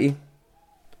one tabi'i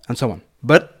and so on.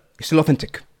 But it's still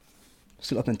authentic.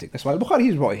 Still authentic. That's why Al-Bukhari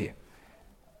is brought it here.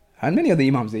 And many of the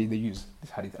imams, they use this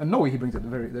hadith. And Nawawi, he brings it at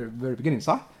the very beginning,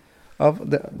 sah, of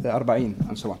the Arba'in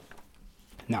and so on.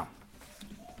 Now.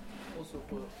 Also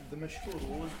for the mashhur,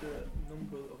 what was the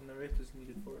number of narrators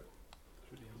needed for it?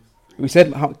 We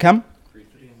said كم؟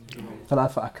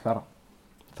 ثلاثة أكثر.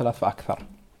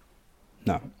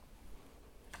 نعم.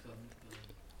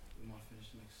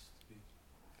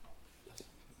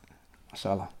 ما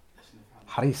شاء الله.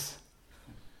 حريص.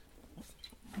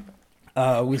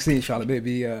 We'll see inshallah,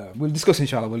 maybe we'll discuss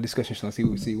inshallah,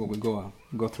 see what we'll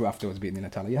go through afterwards, being in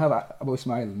You have Abu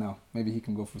Ismail now, maybe he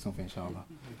can go through something inshallah.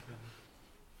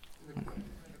 The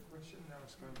question that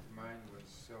was coming to mind was,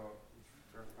 so if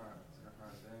Rafa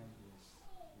saying he's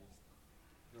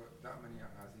wrote that many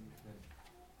ahadith, then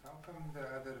how come the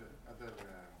other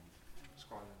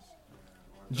scholars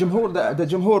The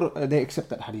Jumhur, they accept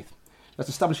that hadith. That's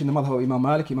established in the madhab of Imam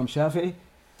Malik, Imam Shafi'i,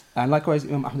 and likewise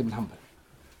Imam Ahmad ibn Hanbal.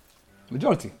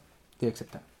 Majority, they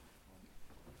accept that.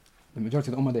 The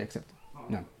majority of the ummah, they accept it.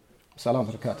 No. Salam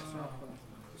barakat.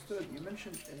 Ustad, you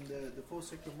mentioned in the 4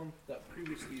 sacred month that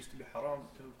previously used to be haram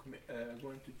to commit,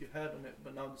 go into jihad on it,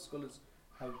 but now the scholars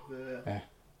have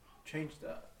changed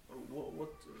that.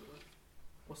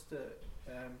 What's the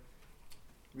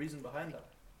reason behind that?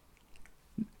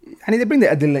 And they bring the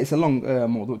adilla. It's a long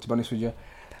mawdu', to be honest with you.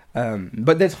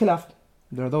 But there's khilaf.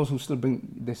 There are those who still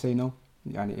they say no.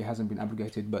 It hasn't been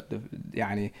abrogated, but the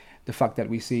fact that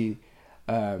we see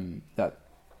that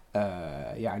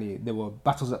there were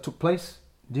battles that took place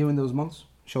during those months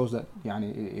shows that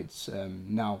it's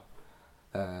now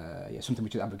something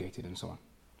which is abrogated and so on.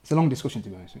 It's a long discussion, to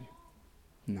be honest with you.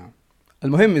 No.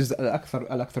 Al-Muhim is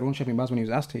Al-Aktharun, Shaykh bin Baz, when he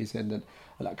was asked, he said that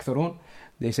Al-Aktharun,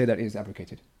 they say that it is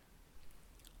abrogated.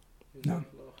 No.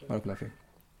 Barakallahu fiik.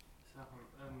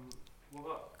 What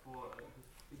about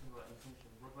speaking about intention?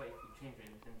 What about if you change your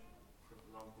intention? For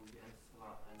example, you enter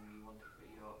Salah and you want to put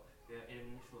your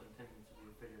initial intention to be a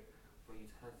fajr, but you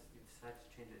decide to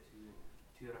change it to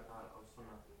rak'ah or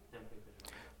sunnah, then pay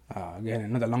fajr. Again,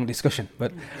 another long discussion,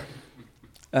 but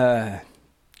there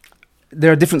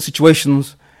are different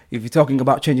situations. If you're talking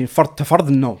about changing fard to fard,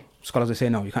 no. Scholars, they say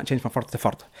no, you can't change from fard to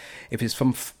fard. If it's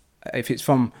from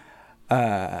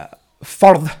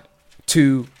fard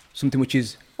to something which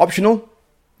is optional,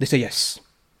 they say yes.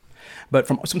 But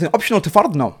from something optional to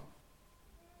fard, no.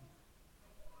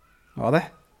 واضح?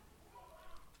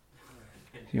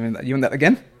 You want that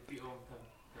again?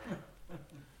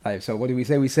 Right, so what do we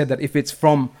say? We said that if it's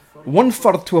from one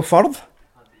fard to a fard,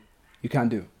 you can't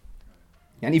do.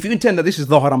 And if you intend that this is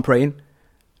Dhuhr, I'm praying,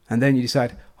 and then you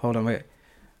decide, hold on, wait,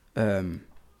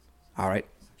 alright,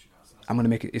 I'm going to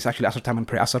make it, it's actually Asr time and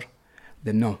pray Asr,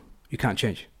 then no, you can't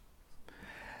change.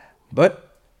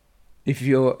 But if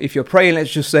you're praying,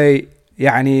 let's just say,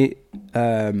 if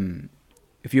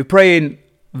you're praying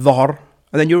Dhuhr,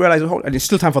 and then you realize, and it's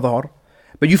still time for Dhuhr,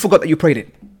 but you forgot that you prayed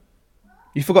it.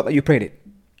 You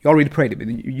already prayed it, but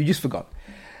you just forgot.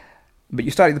 But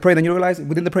you started the prayer, then you realize,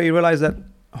 within the prayer you realize that,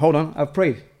 hold on, I've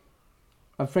prayed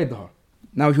Dhuhr.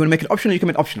 Now if you want to make it optional, you can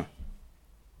make it optional.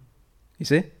 You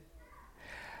see?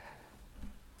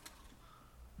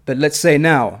 But let's say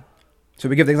now, so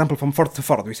we give the example from fard to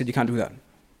fard. We said you can't do that.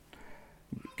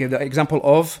 Give the example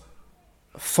of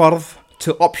fard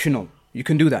to optional. You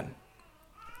can do that.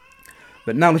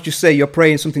 But now let's just say you're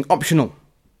praying something optional.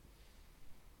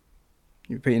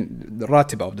 You're praying the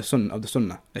ratiba of the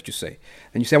sunnah, let's just say.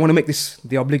 And you say, I want to make this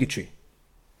the obligatory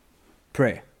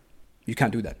prayer. You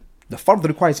can't do that. The fard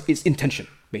requires its intention,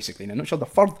 basically. In a nutshell, the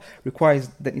fard requires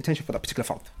the intention for that particular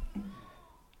fard.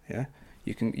 Yeah?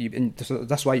 So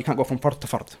that's why you can't go from fard to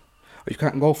fard. Or you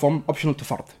can't go from optional to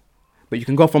fard. But you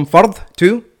can go from fard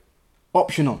to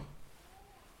optional.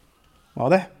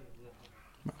 واضح?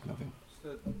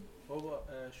 So, what about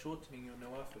shortening your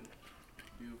nawafil?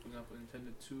 You, for example,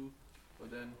 intended 2, but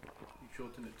then you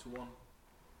shorten it to 1,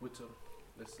 witr,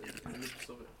 let's say, in the midst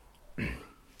of it.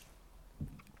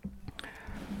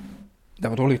 That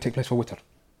would only take place for witr.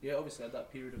 Yeah, obviously at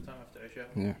that period of time after Isha.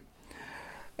 Yeah.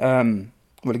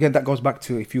 Well, again, that goes back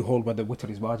to if you hold whether witr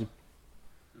is wajib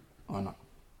or not.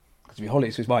 Because if you hold it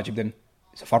it's wajib, then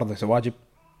it's a fard, it's a wajib.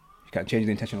 You can't change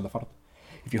the intention of the fard.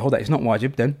 If you hold that it's not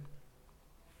wajib, then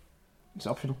it's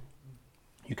optional.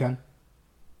 You can.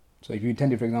 So if you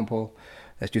intend it, for example,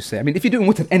 let's just say, I mean, if you're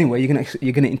doing witr anyway,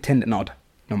 you're gonna intend an odd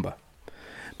number.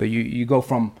 But you go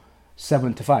from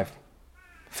 7 to 5,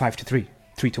 5 to 3,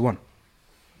 3 to 1.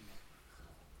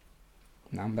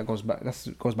 Now that goes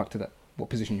back to that what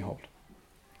position you hold.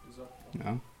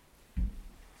 No?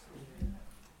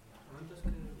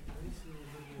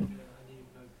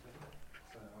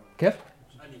 Kev?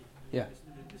 Yeah.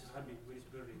 This is Habib, where he's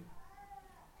buried.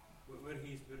 Where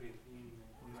he's buried in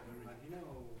Medina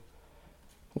or?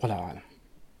 Wallahu a'lam.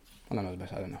 Allah knows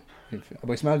best, I don't know.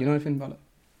 Abu Ismail, you know anything about it?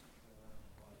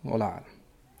 Wallahu a'lam.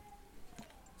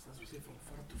 So as we say, from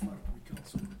far to far, we can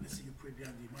also, let's say you pray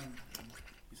behind the Imam,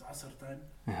 it's Asr time,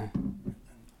 and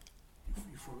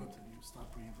you forgot and you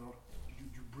start praying Dhuhr,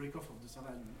 you break off of the Salah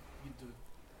and you do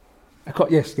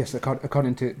Yes,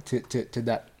 according to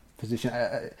that position.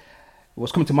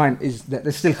 What's coming to mind is that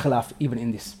there's still khilaf even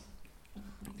in this.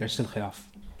 There's still khilaf.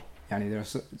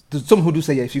 There's some who do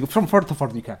say, if you go from far to far,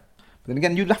 you can. But then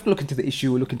again, you have to look into the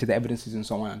issue, look into the evidences and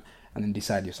so on, and then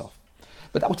decide yourself.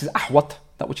 But that which is ahwat,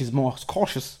 that which is more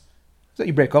cautious, is that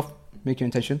you break off, make your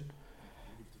intention,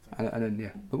 and then,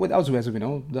 yeah. But with as we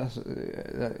know, that's,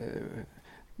 we're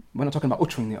not talking about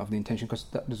uttering of the intention, because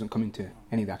that doesn't come into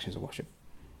any of the actions of worship.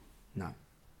 No.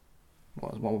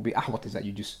 What would be ahwat is that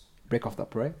you just break off that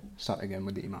prayer, start again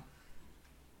with the imam.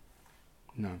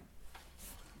 No.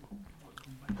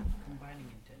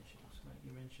 Combining intentions, like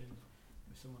you mentioned,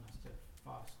 if someone has to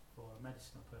fast for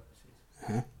medicinal purposes,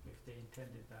 if they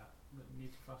intended that they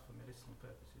need to fast for medicinal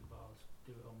purposes, but I'll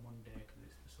do it on Monday because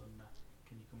it's the sunnah,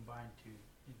 can you combine two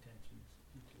intentions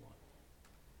into one?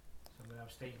 So I'm going to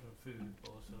abstain from food,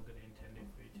 but also I'm going to intend it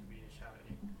for it to be a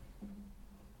Shari'i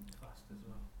fast as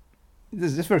well.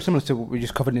 This is very similar to what we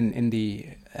just covered in the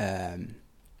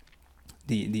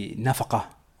nafaqah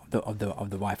of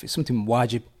the wife. It's something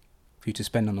wajib for you to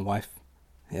spend on the wife,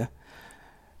 yeah.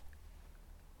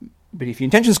 But if your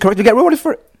intention is correct, you get rewarded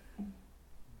for it.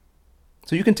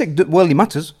 So you can take worldly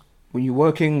matters when you're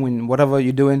working, when whatever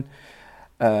you're doing.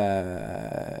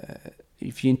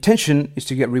 If your intention is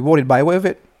to get rewarded by way of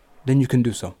it, then you can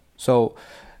do so. So,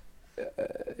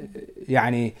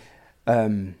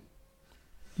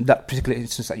 that particular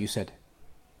instance that you said,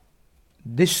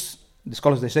 the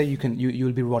scholars, they say you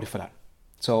will be rewarded for that.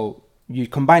 So you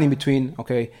combine in between,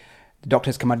 okay, the doctor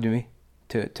has commanded me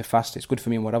to fast, it's good for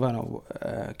me and whatever, and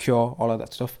cure, all of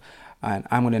that stuff, and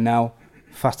I'm going to now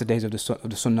fast the days of the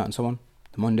sunnah and so on,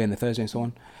 the Monday and the Thursday and so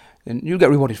on, then you'll get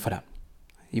rewarded for that.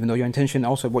 Even though your intention,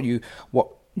 also what you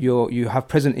have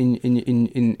present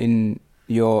in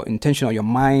your intention or your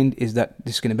mind is that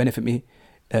this is going to benefit me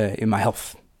in my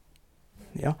health.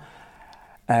 Yeah.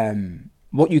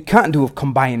 What you can't do of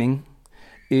combining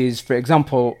is, for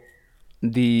example,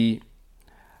 the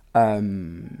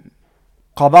qada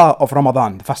of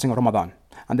Ramadan, the fasting of Ramadan,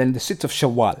 and then the sit of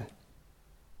Shawwal.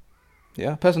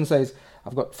 Yeah, a person says,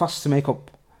 I've got fast to make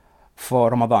up for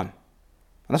Ramadan, and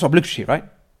that's obligatory, right?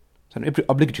 It's an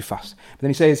obligatory fast. But then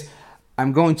he says,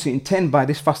 I'm going to intend by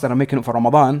this fast that I'm making up for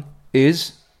Ramadan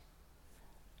is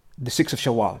the 6th of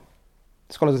Shawwal.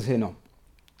 The scholars say no.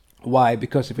 Why?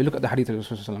 Because if you look at the hadith of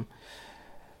Rasulullah,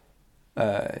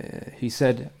 he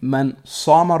said, "Man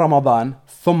sama Ramadan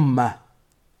thumma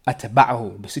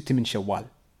atba'ahu bisitt min Shawwal,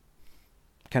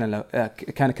 kana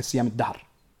kasiyam ad-dahr."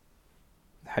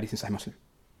 Hadith in Sahih Muslim.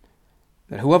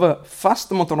 That whoever fasts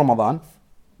the month of Ramadan,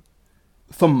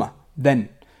 thumma, then,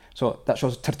 so that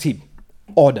shows tartib,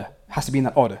 order, has to be in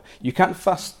that order. You can't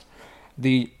fast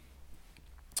the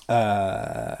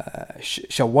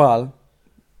Shawwal,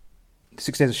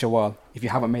 6 days of Shawwal, if you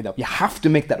haven't made that up. You have to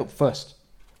make that up first.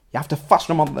 You have to fast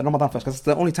Ramadan first, because it's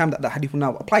the only time that hadith will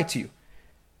now apply to you.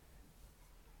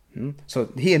 So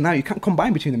here now you can't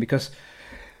combine between them, because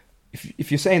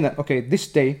if you're saying that, okay, this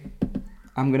day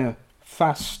I'm going to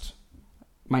fast,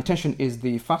 my intention is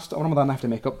the fast of Ramadan I have to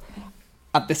make up,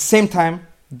 at the same time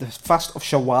the fast of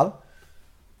Shawwal,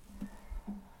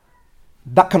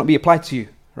 that cannot be applied to you,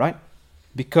 right?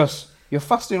 Because you're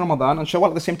fasting Ramadan and Shawwal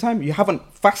at the same time. You haven't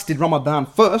fasted Ramadan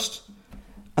first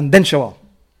and then Shawwal.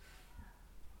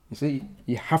 You see,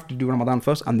 you have to do Ramadan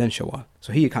first and then Shawwal.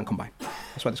 So here you can't combine.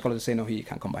 That's why the scholars say no, here you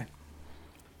can't combine.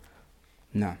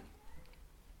 No.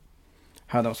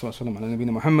 هذا وصلى الله على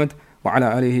نبينا محمد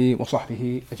وعلى آله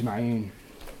وصحبه أجمعين.